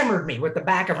hammered me with the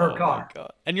back of her car. My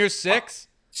God. And you're 6?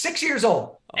 6 years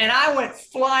old. And I went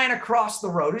flying across the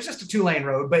road. It was just a 2-lane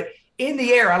road, but in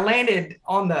the air, I landed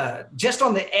just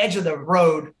on the edge of the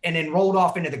road and then rolled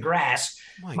off into the grass.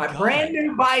 My brand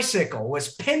new bicycle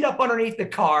was pinned up underneath the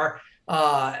car,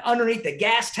 underneath the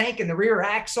gas tank and the rear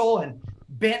axle, and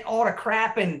bent all to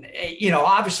crap. And,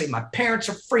 obviously my parents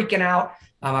are freaking out.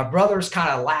 My brother's kind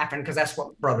of laughing, because that's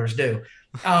what brothers do.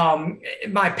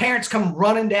 My parents come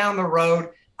running down the road.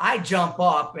 I jump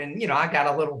up, and, I got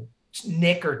a little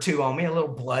nick or two on me, a little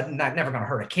blood, and I'm never going to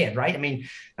hurt a kid, right? I mean,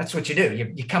 that's what you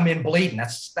do. You come in bleeding.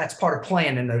 That's part of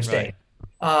playing in those days.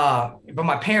 But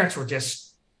my parents were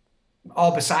just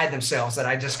all beside themselves that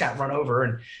I just got run over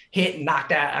and hit and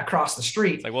knocked out across the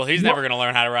street. It's like, well, he's never going to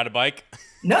learn how to ride a bike.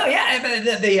 No,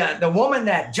 yeah. The woman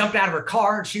that jumped out of her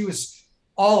car, and she was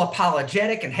all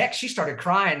apologetic, and heck, she started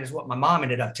crying, is what my mom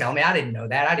ended up telling me. I didn't know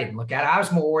that. I didn't look at it. I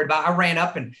was more worried about, I ran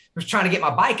up and was trying to get my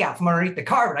bike out from underneath the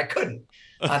car, but I couldn't.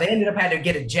 They ended up having to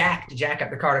get a jack to jack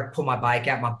up the car to pull my bike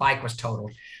out. My bike was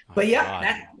totaled. But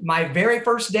yeah, my very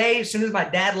first day, as soon as my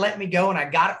dad let me go and I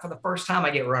got it for the first time, I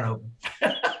get run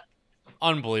over.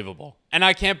 Unbelievable. And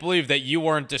I can't believe that you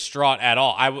weren't distraught at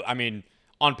all. I mean,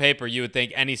 on paper, you would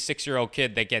think any 6-year-old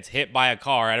kid that gets hit by a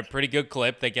car at a pretty good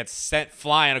clip, that gets sent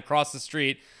flying across the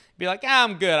street, be like,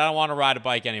 I'm good. I don't want to ride a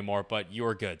bike anymore. But you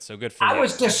were good. So good for you. I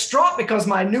was distraught because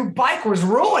my new bike was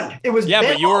ruied. It was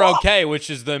but you were okay,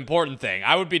 which is the important thing.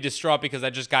 I would be distraught because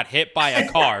I just got hit by a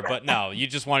car. But no, you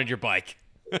just wanted your bike.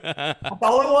 That's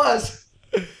all it was.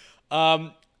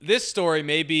 This story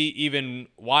may be even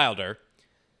wilder.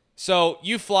 So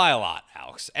you fly a lot,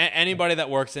 Alex. Anybody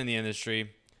that works in the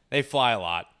industry, they fly a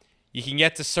lot. You can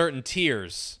get to certain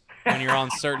tiers when you're on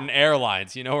certain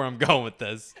airlines. You know where I'm going with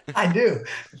this. I do.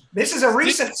 This is a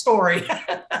recent story.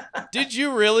 Did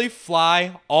you really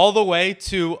fly all the way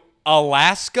to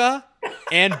Alaska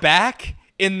and back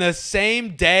in the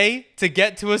same day to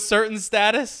get to a certain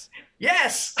status?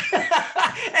 Yes.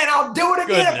 And I'll do it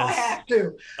again if I have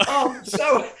to.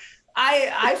 So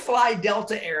I fly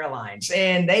Delta Airlines,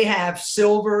 and they have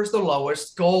silver's the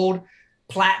lowest, gold,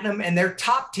 platinum, and their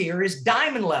top tier is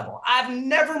diamond level. I've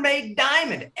never made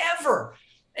diamond ever.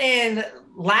 And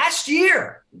last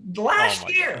year,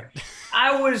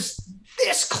 I was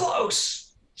this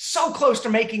close, so close to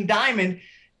making diamond.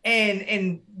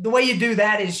 And the way you do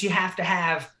that is you have to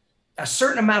have a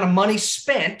certain amount of money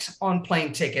spent on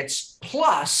plane tickets,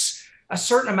 plus a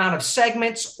certain amount of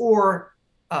segments or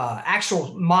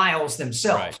actual miles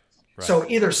themselves. Right. So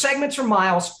either segments or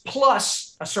miles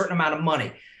plus a certain amount of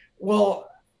money. Well,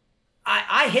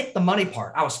 I hit the money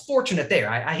part. I was fortunate there.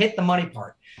 I hit the money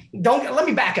part. Let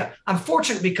me back up. I'm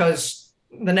fortunate because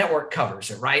the network covers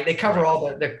it, right? They cover all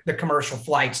the commercial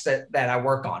flights that I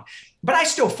work on, but I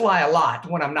still fly a lot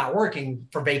when I'm not working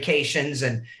for vacations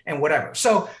and whatever.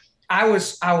 So I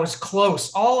was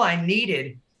close. All I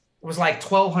needed was like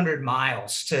 1,200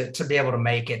 miles to be able to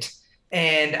make it.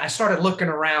 And I started looking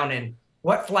around and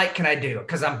what flight can I do?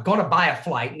 Because I'm going to buy a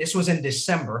flight. And this was in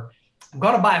December. I'm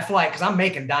going to buy a flight because I'm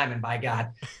making diamond, by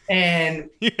God. And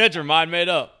you had your mind made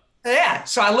up. Yeah.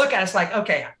 So I look at it, it's like,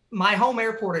 okay, my home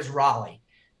airport is Raleigh.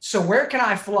 So where can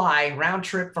I fly round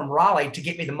trip from Raleigh to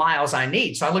get me the miles I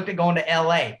need? So I looked at going to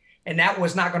LA, and that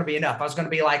was not going to be enough. I was going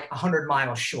to be like 100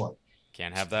 miles short.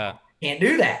 Can't have that. Can't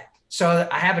do that. So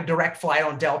I have a direct flight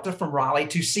on Delta from Raleigh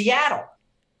to Seattle.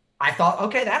 I thought,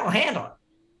 okay, that'll handle it.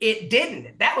 It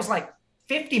didn't. That was like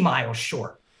 50 miles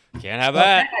short. Can't have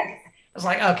that. I was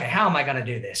like, okay, how am I going to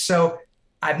do this? So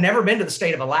I've never been to the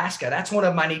state of Alaska. That's one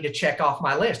of them I need to check off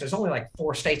my list. There's only like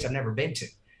 4 states I've never been to.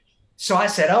 So I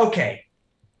said, okay,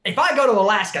 if I go to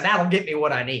Alaska, that'll get me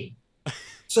what I need.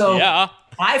 So yeah.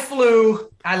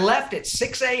 I left at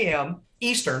 6 a.m.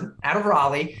 Eastern out of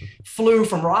Raleigh, flew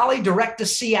from Raleigh direct to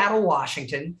Seattle,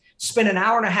 Washington, spent an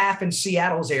hour and a half in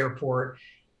Seattle's airport,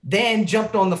 then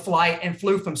jumped on the flight and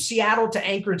flew from Seattle to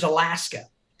Anchorage, Alaska.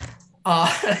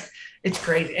 It's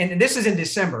crazy. And this is in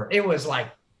December. It was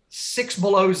like 6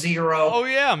 below zero. Oh,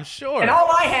 yeah, I'm sure. And all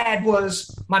I had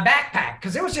was my backpack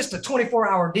because it was just a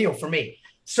 24-hour deal for me.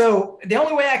 So the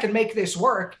only way I could make this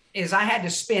work is I had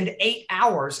to spend 8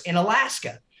 hours in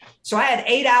Alaska. So I had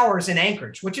 8 hours in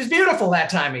Anchorage, which is beautiful that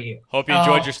time of year. Hope you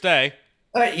enjoyed your stay.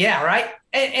 Yeah, right.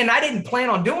 And I didn't plan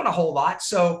on doing a whole lot.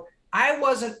 So I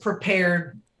wasn't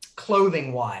prepared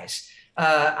clothing-wise.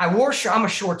 I'm a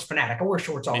shorts fanatic. I wear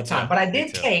shorts all the time. But I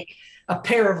did take a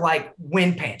pair of like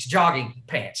wind pants, jogging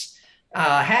pants.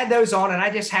 Had those on, and I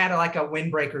just had like a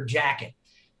windbreaker jacket.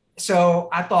 So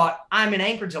I thought, I'm in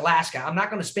Anchorage, Alaska. I'm not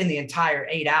going to spend the entire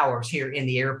 8 hours here in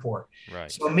the airport.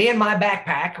 Right. So me and my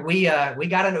backpack, we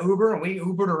got an Uber and we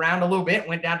Ubered around a little bit,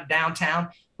 went down to downtown,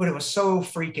 but it was so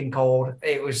freaking cold.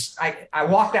 It was, I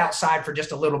walked outside for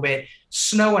just a little bit,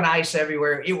 snow and ice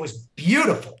everywhere. It was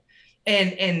beautiful.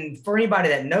 And for anybody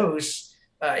that knows,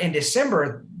 in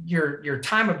December, your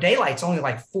time of daylight's only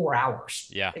like 4 hours.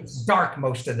 Yeah. It's dark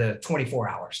most of the 24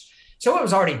 hours. So it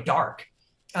was already dark.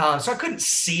 So I couldn't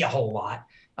see a whole lot.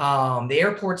 The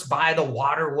airport's by the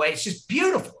waterway. It's just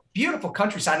beautiful, beautiful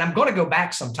countryside. And I'm going to go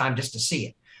back sometime just to see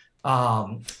it.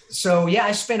 So yeah,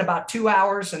 I spent about 2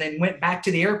 hours and then went back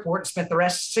to the airport and spent the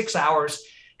rest 6 hours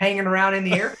hanging around in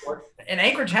the airport. And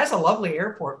Anchorage has a lovely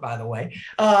airport, by the way.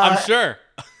 I'm sure.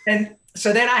 And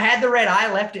so then I had the red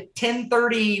eye, left at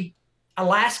 10:30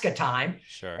 Alaska time,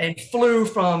 and flew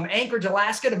from Anchorage,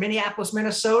 Alaska to Minneapolis,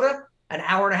 Minnesota. An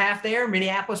hour and a half there,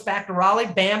 Minneapolis back to Raleigh.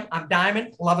 Bam, I'm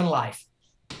diamond, loving life.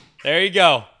 There you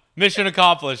go. Mission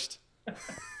accomplished.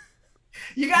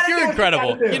 You're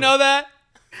incredible. You know that?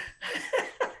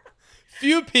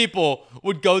 Few people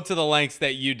would go to the lengths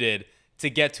that you did to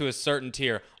get to a certain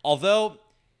tier. Although,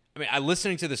 I mean,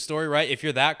 listening to the story, right? If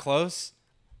you're that close,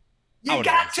 you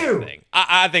got to.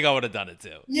 I think I would have done it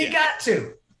too. You got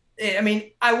to. I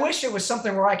mean, I wish it was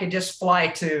something where I could just fly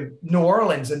to New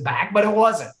Orleans and back, but it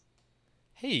wasn't.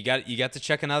 Hey, you got to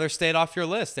check another state off your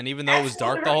list. And even though it was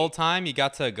dark the whole time, you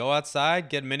got to go outside,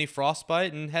 get a mini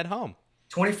frostbite, and head home.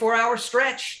 24-hour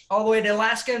stretch all the way to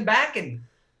Alaska and back, and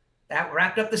that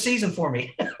wrapped up the season for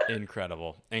me.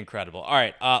 Incredible. All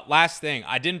right, last thing.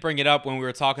 I didn't bring it up when we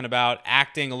were talking about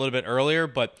acting a little bit earlier,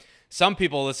 but some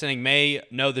people listening may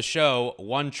know the show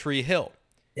One Tree Hill.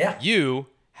 Yeah. You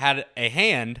had a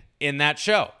hand in that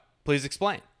show. Please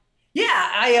explain. Yeah,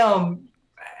 I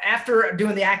after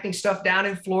doing the acting stuff down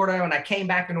in Florida, when I came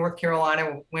back to North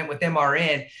Carolina, went with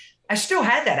MRN, I still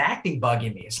had that acting bug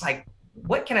in me. It's like,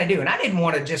 what can I do? And I didn't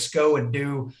want to just go and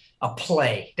do a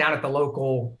play down at the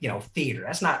local, theater.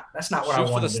 That's not what I wanted to do.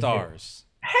 Shoot for the stars.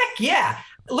 Heck yeah.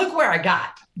 Look where I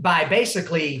got by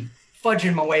basically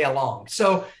fudging my way along.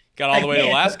 So got all the way to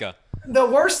Alaska. The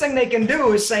worst thing they can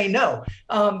do is say no.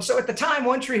 So at the time,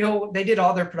 One Tree Hill, they did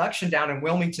all their production down in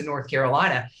Wilmington, North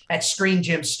Carolina at Screen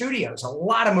Gym Studios. A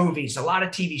lot of movies, a lot of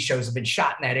TV shows have been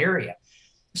shot in that area.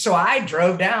 So I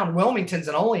drove down. Wilmington's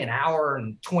only an hour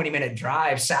and 20-minute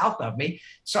drive south of me.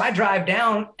 So I drive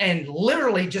down and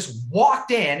literally just walked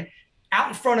in. Out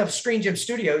in front of Screen Gym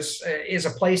Studios is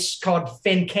a place called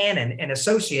Finn Cannon and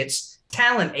Associates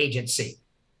Talent Agency.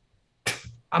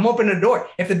 I'm opening the door.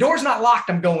 If the door's not locked,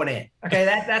 I'm going in. Okay,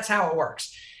 that's how it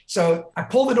works. So I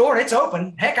pull the door and it's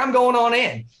open. Heck, I'm going on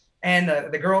in. And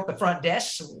the girl at the front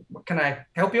desk, can I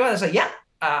help you out? I said, yeah.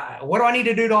 What do I need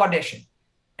to do to audition?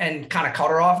 and kind of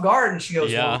caught her off guard. And she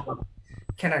goes, Yeah. well,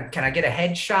 can I get a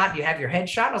headshot? Do you have your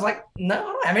headshot? And I was like, no, I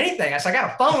don't have anything. I said, I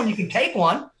got a phone. You can take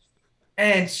one.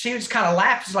 And she was kind of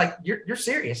laughed. She's like, you're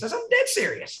serious? I said, I'm dead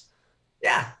serious.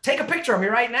 Yeah, take a picture of me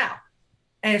right now.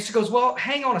 And she goes, well,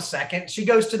 hang on a second. She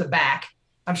goes to the back.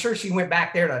 I'm sure she went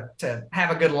back there to have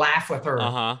a good laugh with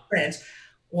her friends.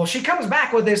 Well, she comes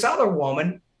back with this other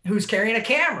woman who's carrying a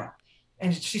camera.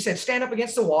 And she said, stand up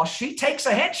against the wall. She takes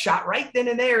a headshot right then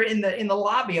and there in the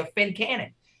lobby of Finn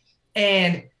Cannon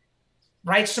and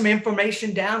writes some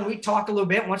information down. We talk a little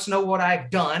bit, wants to know what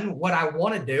I've done, what I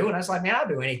want to do. And I was like, man, I'll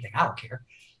do anything. I don't care.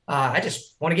 I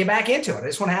just want to get back into it. I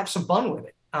just want to have some fun with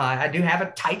it. I do have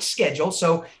a tight schedule.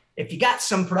 So if you got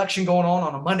some production going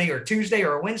on a Monday or Tuesday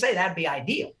or a Wednesday, that'd be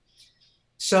ideal.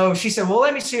 So she said, well,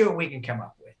 let me see what we can come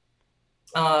up with.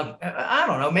 I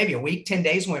don't know, maybe a week, 10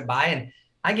 days went by, and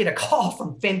I get a call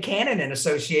from Finn Cannon and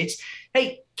Associates.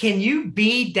 Hey, can you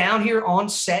be down here on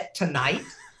set tonight?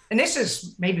 And this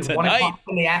is maybe 1 o'clock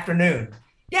in the afternoon.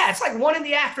 Yeah, it's like 1 in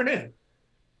the afternoon.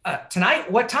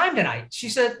 Tonight? What time tonight? She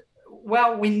said,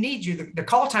 well, we need you. The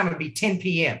call time would be 10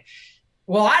 p.m.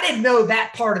 Well, I didn't know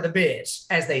that part of the biz,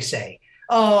 as they say.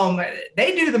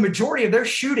 They do the majority of their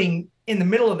shooting in the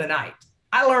middle of the night.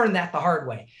 I learned that the hard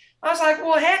way. I was like,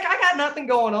 well, heck, I got nothing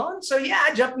going on. So, yeah,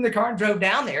 I jumped in the car and drove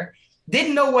down there.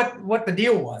 Didn't know what the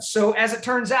deal was. So, as it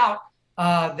turns out,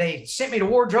 they sent me to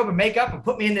wardrobe and makeup and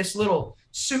put me in this little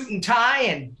suit and tie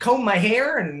and comb my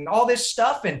hair and all this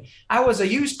stuff. And I was a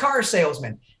used car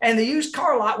salesman. And the used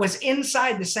car lot was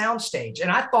inside the soundstage.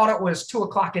 And I thought it was 2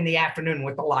 o'clock in the afternoon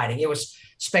with the lighting. It was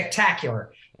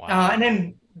spectacular. Wow. And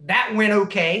then that went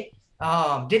okay.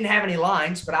 Didn't have any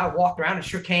lines, but I walked around and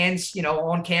shook hands,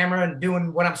 on camera and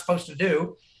doing what I'm supposed to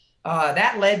do.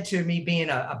 That led to me being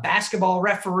a basketball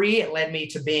referee. It led me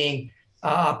to being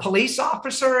a police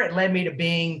officer. It led me to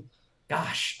being,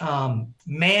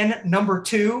 man number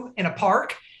 2 in a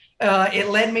park. It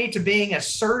led me to being a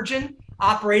surgeon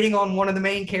operating on one of the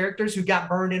main characters who got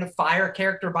burned in a fire, a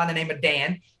character by the name of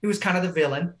Dan, who was kind of the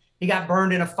villain. He got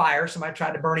burned in a fire. Somebody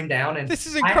tried to burn him down. And this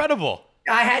is incredible.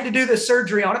 I had to do the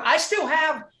surgery on him. I still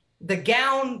have the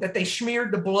gown that they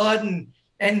smeared the blood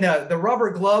and the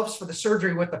rubber gloves for the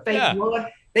surgery with the fake blood.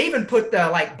 They even put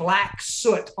the black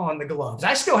soot on the gloves.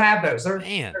 I still have those.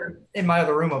 They're in my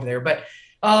other room over there. But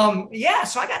so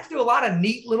I got to do a lot of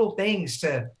neat little things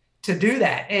to do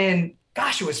that. And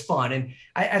gosh, it was fun. And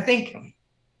I think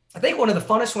one of the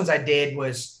funnest ones I did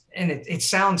was, and it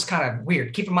sounds kind of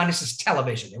weird. Keep in mind, this is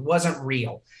television. It wasn't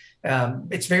real.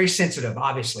 It's very sensitive,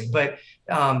 obviously, but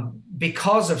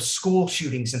because of school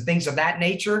shootings and things of that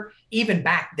nature, even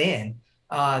back then,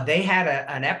 they had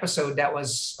an episode that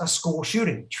was a school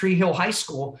shooting. Tree Hill High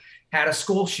School had a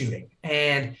school shooting,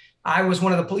 and I was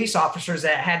one of the police officers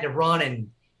that had to run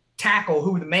and tackle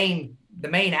the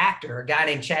main actor, a guy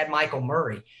named Chad Michael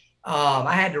Murray.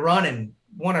 I had to run, and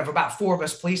one of about 4 of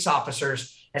us police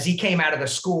officers, as he came out of the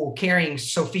school carrying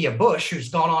Sophia Bush, who's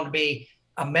gone on to be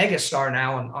a megastar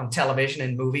now on television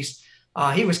and movies.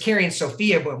 He was carrying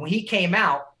Sophia, but when he came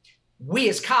out, we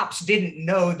as cops didn't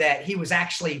know that he was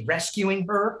actually rescuing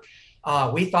her.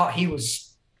 We thought he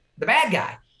was the bad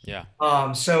guy.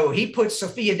 Yeah. So he put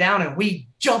Sophia down, and we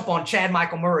jump on Chad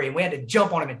Michael Murray, and we had to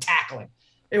jump on him and tackle him.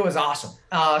 It was awesome.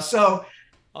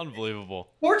 Unbelievable.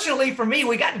 Fortunately for me,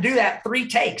 we got to do that 3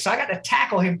 takes. So I got to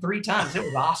tackle him 3 times. It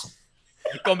was awesome.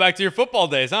 Going back to your football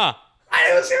days, huh?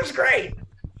 It was great.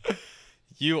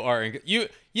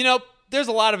 There's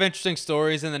a lot of interesting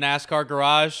stories in the NASCAR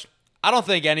garage. I don't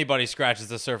think anybody scratches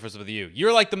the surface with you.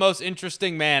 You're like the most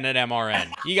interesting man at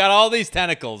MRN. You got all these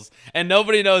tentacles, and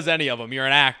nobody knows any of them. You're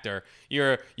an actor.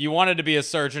 You wanted to be a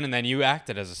surgeon, and then you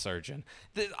acted as a surgeon.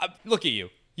 Look at you.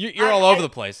 You're all over the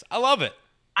place. I love it.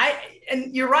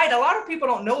 And you're right. A lot of people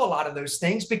don't know a lot of those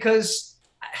things because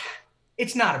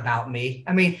it's not about me.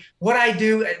 I mean, what I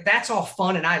do, that's all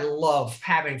fun, and I love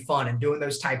having fun and doing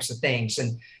those types of things.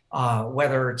 And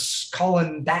whether it's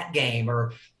calling that game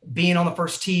or being on the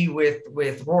first tee with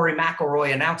Rory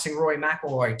McIlroy, announcing Rory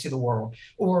McIlroy to the world,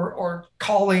 or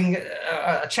calling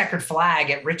a checkered flag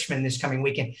at Richmond this coming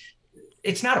weekend.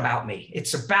 It's not about me.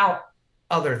 It's about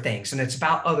other things, and it's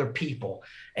about other people.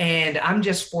 And I'm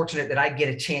just fortunate that I get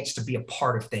a chance to be a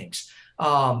part of things.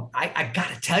 I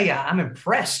got to tell you, I'm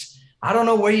impressed. I don't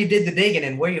know where you did the digging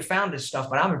and where you found this stuff,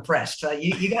 but I'm impressed.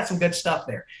 You got some good stuff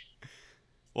there.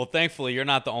 Well, thankfully, you're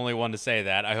not the only one to say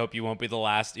that. I hope you won't be the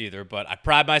last either, but I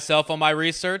pride myself on my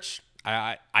research.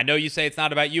 I know you say it's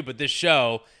not about you, but this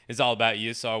show is all about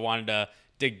you, so I wanted to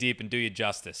dig deep and do you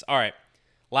justice. All right,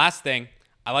 last thing,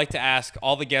 I like to ask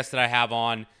all the guests that I have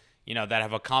on, that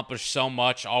have accomplished so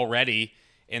much already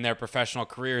in their professional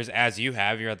careers as you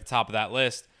have. You're at the top of that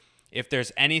list. if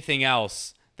there's anything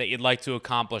else that you'd like to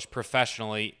accomplish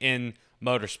professionally in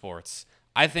motorsports.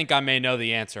 I think I may know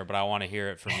the answer, but I want to hear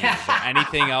it from you. Is there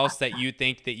anything else that you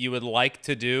think that you would like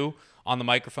to do on the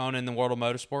microphone in the world of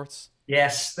motorsports?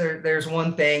 Yes, there's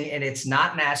one thing, and it's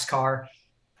not NASCAR.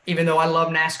 Even though I love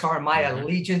NASCAR, my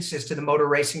allegiance is to the Motor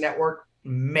Racing Network,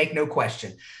 make no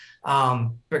question.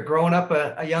 But growing up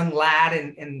a young lad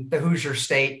in the Hoosier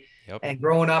State, and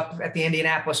growing up at the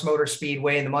Indianapolis Motor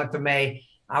Speedway in the month of May,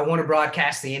 I want to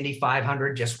broadcast the Indy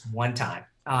 500 just one time,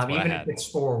 even if it's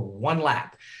for one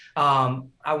lap.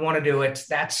 I want to do it.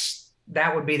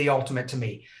 That would be the ultimate to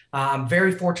me. I'm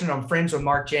very fortunate. I'm friends with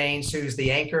Mark Janes, who's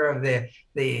the anchor of the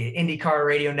IndyCar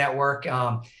Radio Network.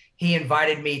 He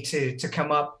invited me to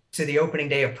come up to the opening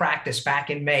day of practice back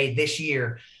in May this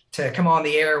year to come on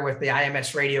the air with the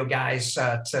IMS radio guys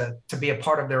to be a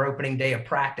part of their opening day of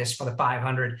practice for the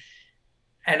 500.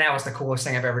 And that was the coolest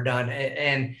thing I've ever done.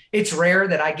 And it's rare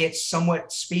that I get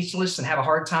somewhat speechless and have a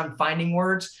hard time finding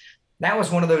words. That was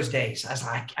one of those days. I was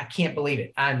like, I can't believe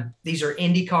it. These are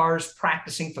Indy cars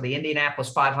practicing for the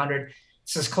Indianapolis 500.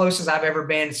 It's as close as I've ever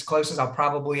been. It's as close as I'll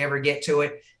probably ever get to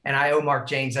it. And I owe Mark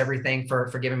Janes everything for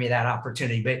giving me that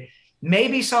opportunity. But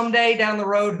maybe someday down the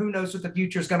road, who knows what the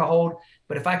future is going to hold.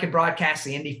 But if I could broadcast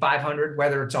the Indy 500,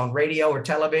 whether it's on radio or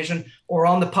television or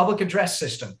on the public address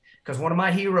system, because one of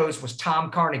my heroes was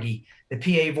Tom Carnegie, the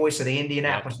PA voice of the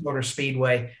Indianapolis Motor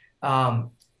Speedway.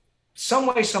 Some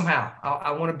way, somehow,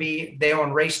 I want to be there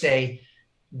on race day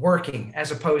working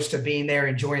as opposed to being there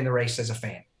enjoying the race as a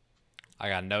fan. I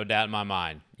got no doubt in my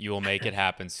mind you will make it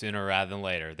happen sooner rather than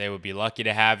later. They would be lucky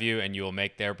to have you, and you will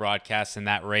make their broadcast in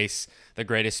that race the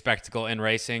greatest spectacle in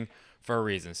racing for a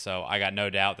reason. So I got no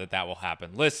doubt that will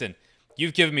happen. Listen,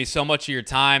 you've given me so much of your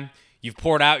time. You've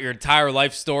poured out your entire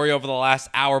life story over the last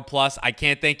hour plus. I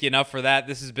can't thank you enough for that.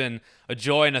 This has been a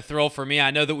joy and a thrill for me.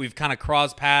 I know that we've kind of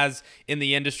crossed paths in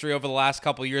the industry over the last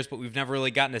couple of years, but we've never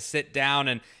really gotten to sit down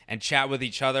and chat with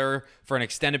each other for an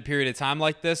extended period of time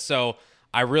like this. So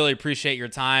I really appreciate your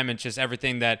time and just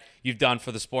everything that you've done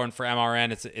for the sport and for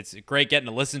MRN. It's great getting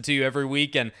to listen to you every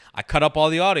week, and I cut up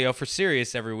all the audio for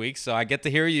Sirius every week, so I get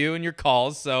to hear you and your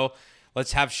calls. So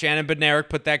let's have Shannon Bednarik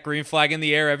put that green flag in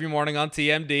the air every morning on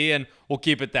TMD, and we'll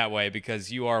keep it that way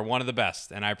because you are one of the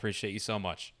best, and I appreciate you so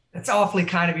much. That's awfully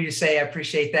kind of you to say. I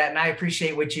appreciate that, and I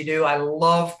appreciate what you do. I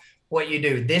love what you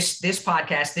do. This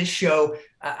podcast, this show,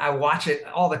 I watch it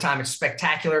all the time. It's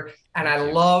spectacular, and I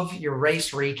love your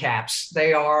race recaps.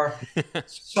 They are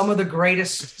some of the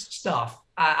greatest stuff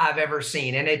I've ever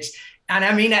seen, and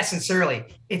I mean that sincerely.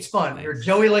 It's fun. Thanks. Your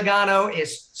Joey Logano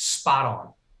is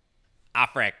spot on.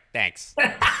 Frick. Thanks.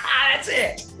 That's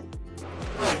it.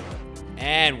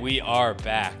 And we are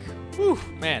back. Whew,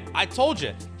 man, I told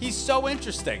you, he's so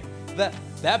interesting.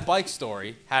 That bike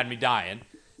story had me dying.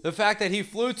 The fact that he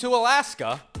flew to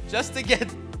Alaska just to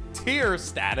get tier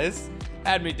status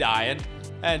had me dying.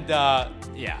 And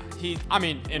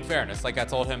in fairness, like I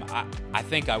told him, I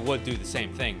think I would do the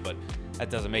same thing, but that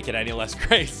doesn't make it any less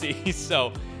crazy.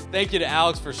 So thank you to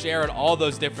Alex for sharing all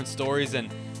those different stories.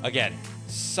 And again,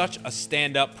 such a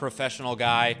stand-up professional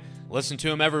guy. Listen to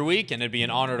him every week, and it'd be an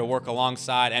honor to work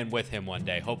alongside and with him one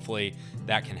day. Hopefully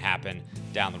that can happen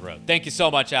down the road. Thank you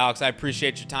so much, Alex. I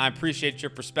appreciate your time, appreciate your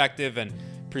perspective, and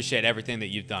appreciate everything that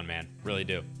you've done, man. Really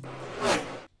do.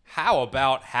 How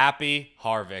about Happy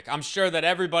Harvick? I'm sure that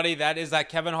everybody that is that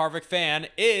Kevin Harvick fan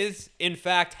is, in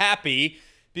fact, happy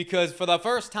because for the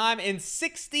first time in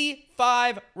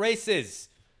 65 races,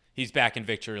 he's back in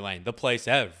victory lane, the place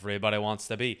everybody wants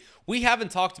to be. We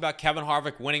haven't talked about Kevin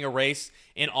Harvick winning a race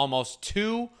in almost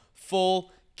 2 full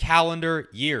calendar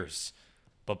years.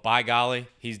 But by golly,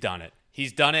 he's done it.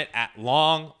 He's done it at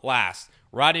long last.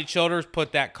 Rodney Childers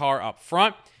put that car up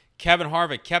front. Kevin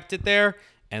Harvick kept it there.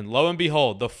 And lo and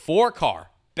behold, the 4 car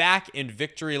back in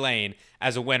victory lane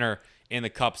as a winner in the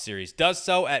Cup Series. Does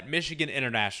so at Michigan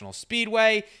International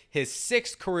Speedway. His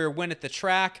 6th career win at the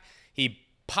track. He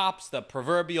pops the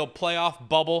proverbial playoff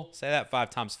bubble. Say that 5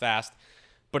 times fast.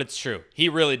 But it's true. He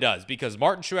really does. Because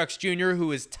Martin Truex Jr.,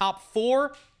 who is top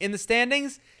 4 in the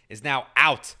standings, is now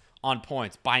out on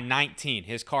points by 19,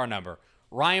 his car number.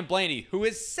 Ryan Blaney, who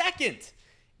is 2nd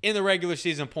in the regular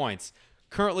season points,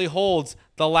 currently holds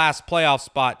the last playoff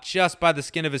spot just by the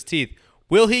skin of his teeth.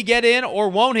 Will he get in or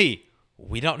won't he?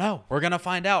 We don't know. We're going to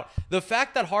find out. The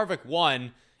fact that Harvick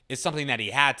won is something that he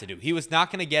had to do. He was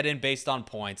not going to get in based on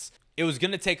points. It was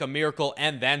going to take a miracle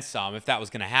and then some if that was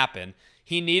going to happen.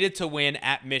 He needed to win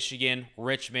at Michigan,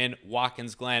 Richmond,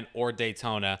 Watkins Glen, or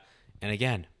Daytona. And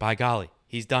again, by golly,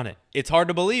 he's done it. It's hard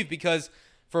to believe because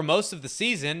for most of the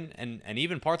season and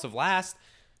even parts of last,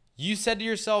 you said to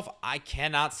yourself, I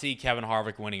cannot see Kevin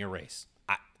Harvick winning a race.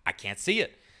 I can't see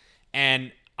it.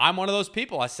 And I'm one of those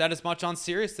people. I said as much on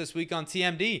Sirius this week on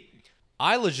TMD.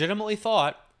 I legitimately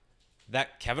thought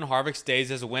that Kevin Harvick's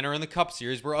days as a winner in the Cup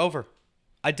Series were over.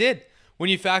 I did. When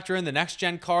you factor in the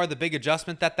next-gen car, the big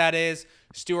adjustment that is,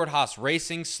 Stewart-Haas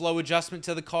Racing, slow adjustment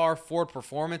to the car, Ford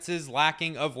Performance's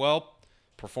lacking of,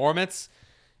 performance,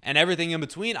 and everything in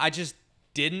between, I just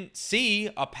didn't see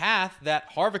a path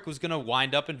that Harvick was going to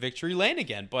wind up in victory lane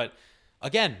again. But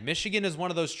again, Michigan is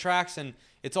one of those tracks, and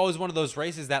it's always one of those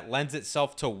races that lends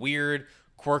itself to weird,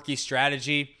 quirky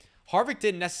strategy. Harvick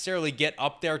didn't necessarily get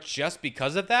up there just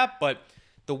because of that, but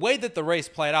the way that the race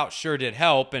played out sure did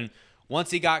help. And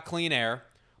once he got clean air,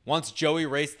 once Joey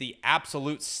raced the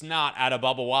absolute snot out of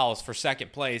Bubba Wallace for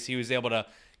second place, he was able to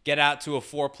get out to a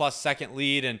 4+ second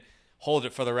lead and hold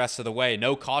it for the rest of the way.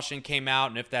 No caution came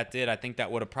out, and if that did, I think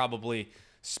that would have probably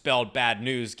spelled bad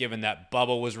news given that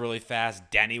Bubba was really fast,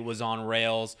 Denny was on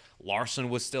rails, Larson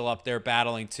was still up there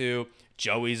battling too,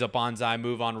 Joey's a bonsai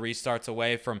move on restarts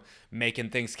away from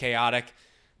making things chaotic.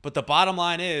 But the bottom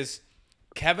line is,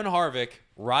 Kevin Harvick,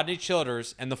 Rodney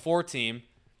Childers, and the 4 team,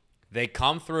 they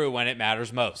come through when it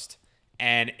matters most.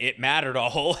 And it mattered a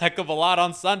whole heck of a lot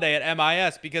on Sunday at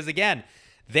MIS because, again,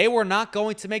 they were not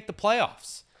going to make the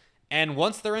playoffs. And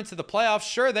once they're into the playoffs,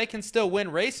 sure, they can still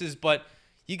win races, but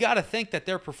you got to think that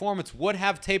their performance would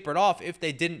have tapered off if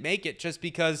they didn't make it just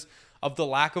because of the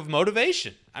lack of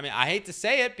motivation. I mean, I hate to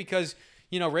say it because,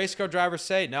 race car drivers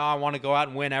say, no, I want to go out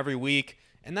and win every week.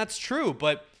 And that's true,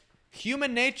 but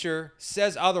human nature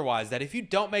says otherwise, that if you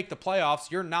don't make the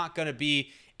playoffs, you're not going to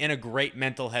be in a great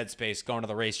mental headspace going to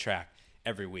the racetrack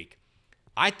every week.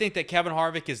 I think that Kevin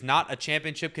Harvick is not a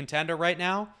championship contender right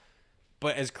now,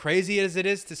 but as crazy as it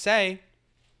is to say,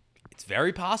 it's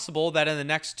very possible that in the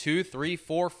next 2, 3,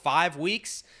 4, 5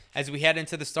 weeks, as we head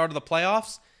into the start of the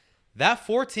playoffs, that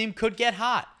 4 team could get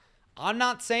hot. I'm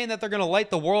not saying that they're going to light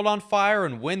the world on fire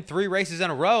and win 3 races in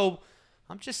a row.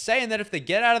 I'm just saying that if they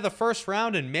get out of the first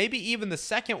round and maybe even the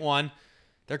second one,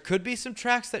 there could be some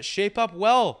tracks that shape up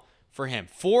well for him.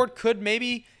 Ford could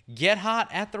maybe get hot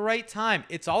at the right time.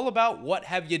 It's all about what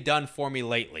have you done for me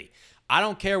lately. I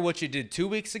don't care what you did 2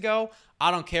 weeks ago.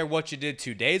 I don't care what you did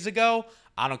 2 days ago.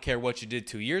 I don't care what you did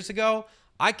 2 years ago.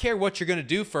 I care what you're going to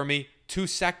do for me 2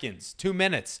 seconds, 2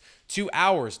 minutes, 2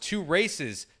 hours, 2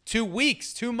 races, 2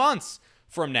 weeks, 2 months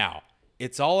from now.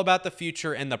 It's all about the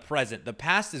future and the present. The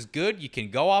past is good. You can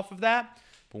go off of that.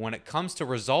 But when it comes to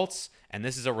results, and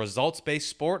this is a results-based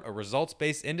sport, a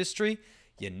results-based industry,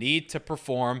 you need to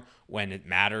perform when it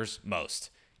matters most.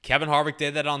 Kevin Harvick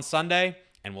did that on Sunday,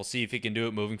 and we'll see if he can do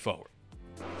it moving forward.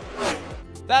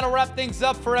 That'll wrap things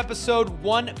up for episode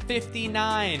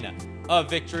 159 of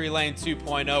Victory Lane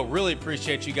 2.0. Really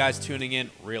appreciate you guys tuning in.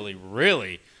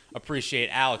 Really appreciate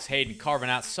Alex Hayden carving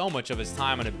out so much of his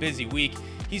time in a busy week.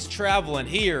 He's traveling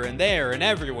here and there and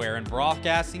everywhere and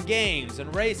broadcasting games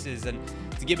and races, and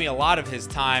to give me a lot of his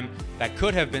time that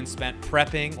could have been spent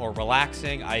prepping or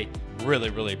relaxing. I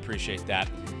really appreciate that.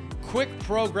 Quick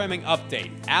programming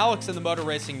update. Alex and the Motor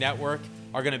Racing Network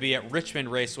are going to be at Richmond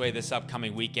Raceway this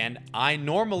upcoming weekend. I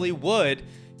normally would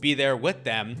be there with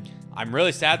them. I'm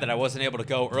really sad that I wasn't able to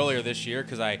go earlier this year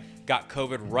because I got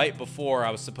COVID right before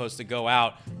I was supposed to go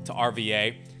out to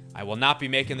RVA. I will not be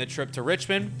making the trip to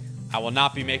Richmond. I will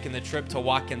not be making the trip to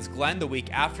Watkins Glen the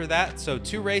week after that. So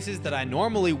 2 races that I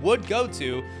normally would go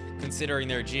to, considering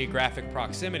their geographic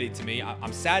proximity to me.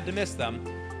 I'm sad to miss them,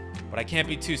 but I can't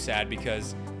be too sad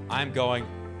because I'm going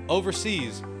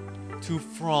overseas to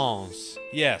France.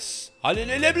 Yes,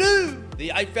 Allez Bleu,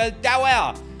 the Eiffel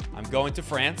Tower. I'm going to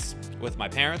France with my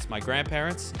parents, my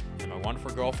grandparents, and my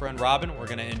wonderful girlfriend, Robin. We're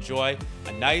going to enjoy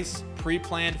a nice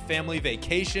pre-planned family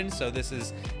vacation. So this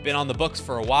has been on the books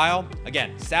for a while.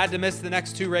 Again, sad to miss the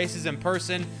next 2 races in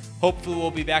person. Hopefully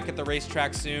we'll be back at the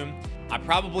racetrack soon. I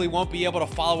probably won't be able to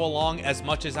follow along as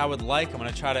much as I would like. I'm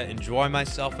going to try to enjoy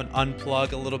myself and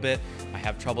unplug a little bit. I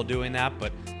have trouble doing that,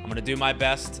 but I'm going to do my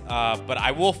best. But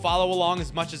I will follow along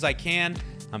as much as I can.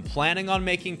 I'm planning on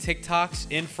making TikToks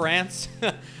in France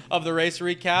of the race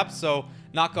recap, so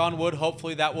knock on wood,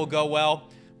 hopefully that will go well.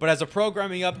 But as a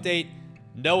programming update,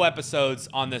 no episodes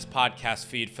on this podcast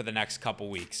feed for the next couple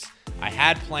weeks. I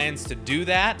had plans to do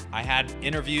that. I had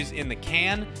interviews in the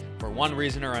can. For one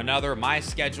reason or another, my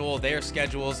schedule, their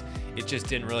schedules, it just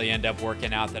didn't really end up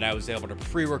working out that I was able to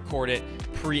pre-record it,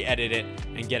 pre-edit it,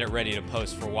 and get it ready to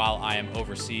post for while I am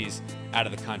overseas out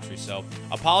of the country. So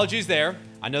apologies there.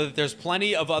 I know that there's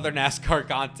plenty of other NASCAR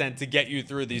content to get you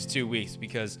through these 2 weeks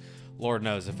because Lord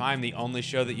knows if I'm the only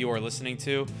show that you are listening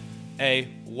to, A,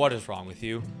 what is wrong with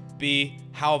you? B,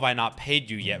 how have I not paid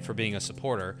you yet for being a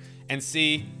supporter? And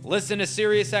C, listen to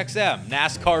SiriusXM,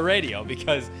 NASCAR Radio,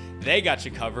 because they got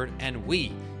you covered and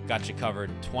we got you covered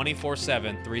 24/7,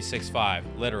 365,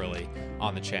 literally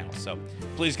on the channel. So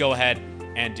please go ahead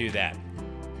and do that.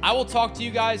 I will talk to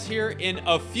you guys here in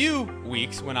a few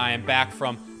weeks when I am back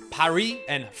from Paris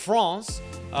and France,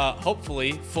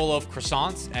 hopefully full of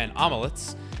croissants and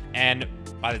omelettes. And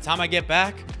by the time I get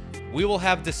back, we will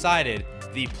have decided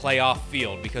the playoff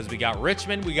field because we got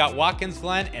Richmond, we got Watkins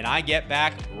Glen, and I get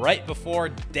back right before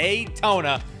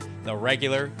Daytona, the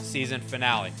regular season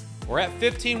finale. We're at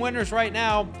 15 winners right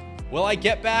now. Will I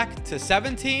get back to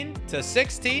 17, to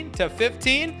 16, to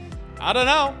 15? I don't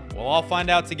know. We'll all find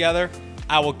out together.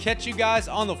 I will catch you guys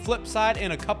on the flip side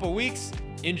in a couple weeks.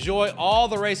 Enjoy all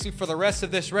the racing for the rest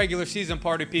of this regular season,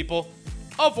 party people.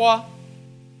 Au revoir.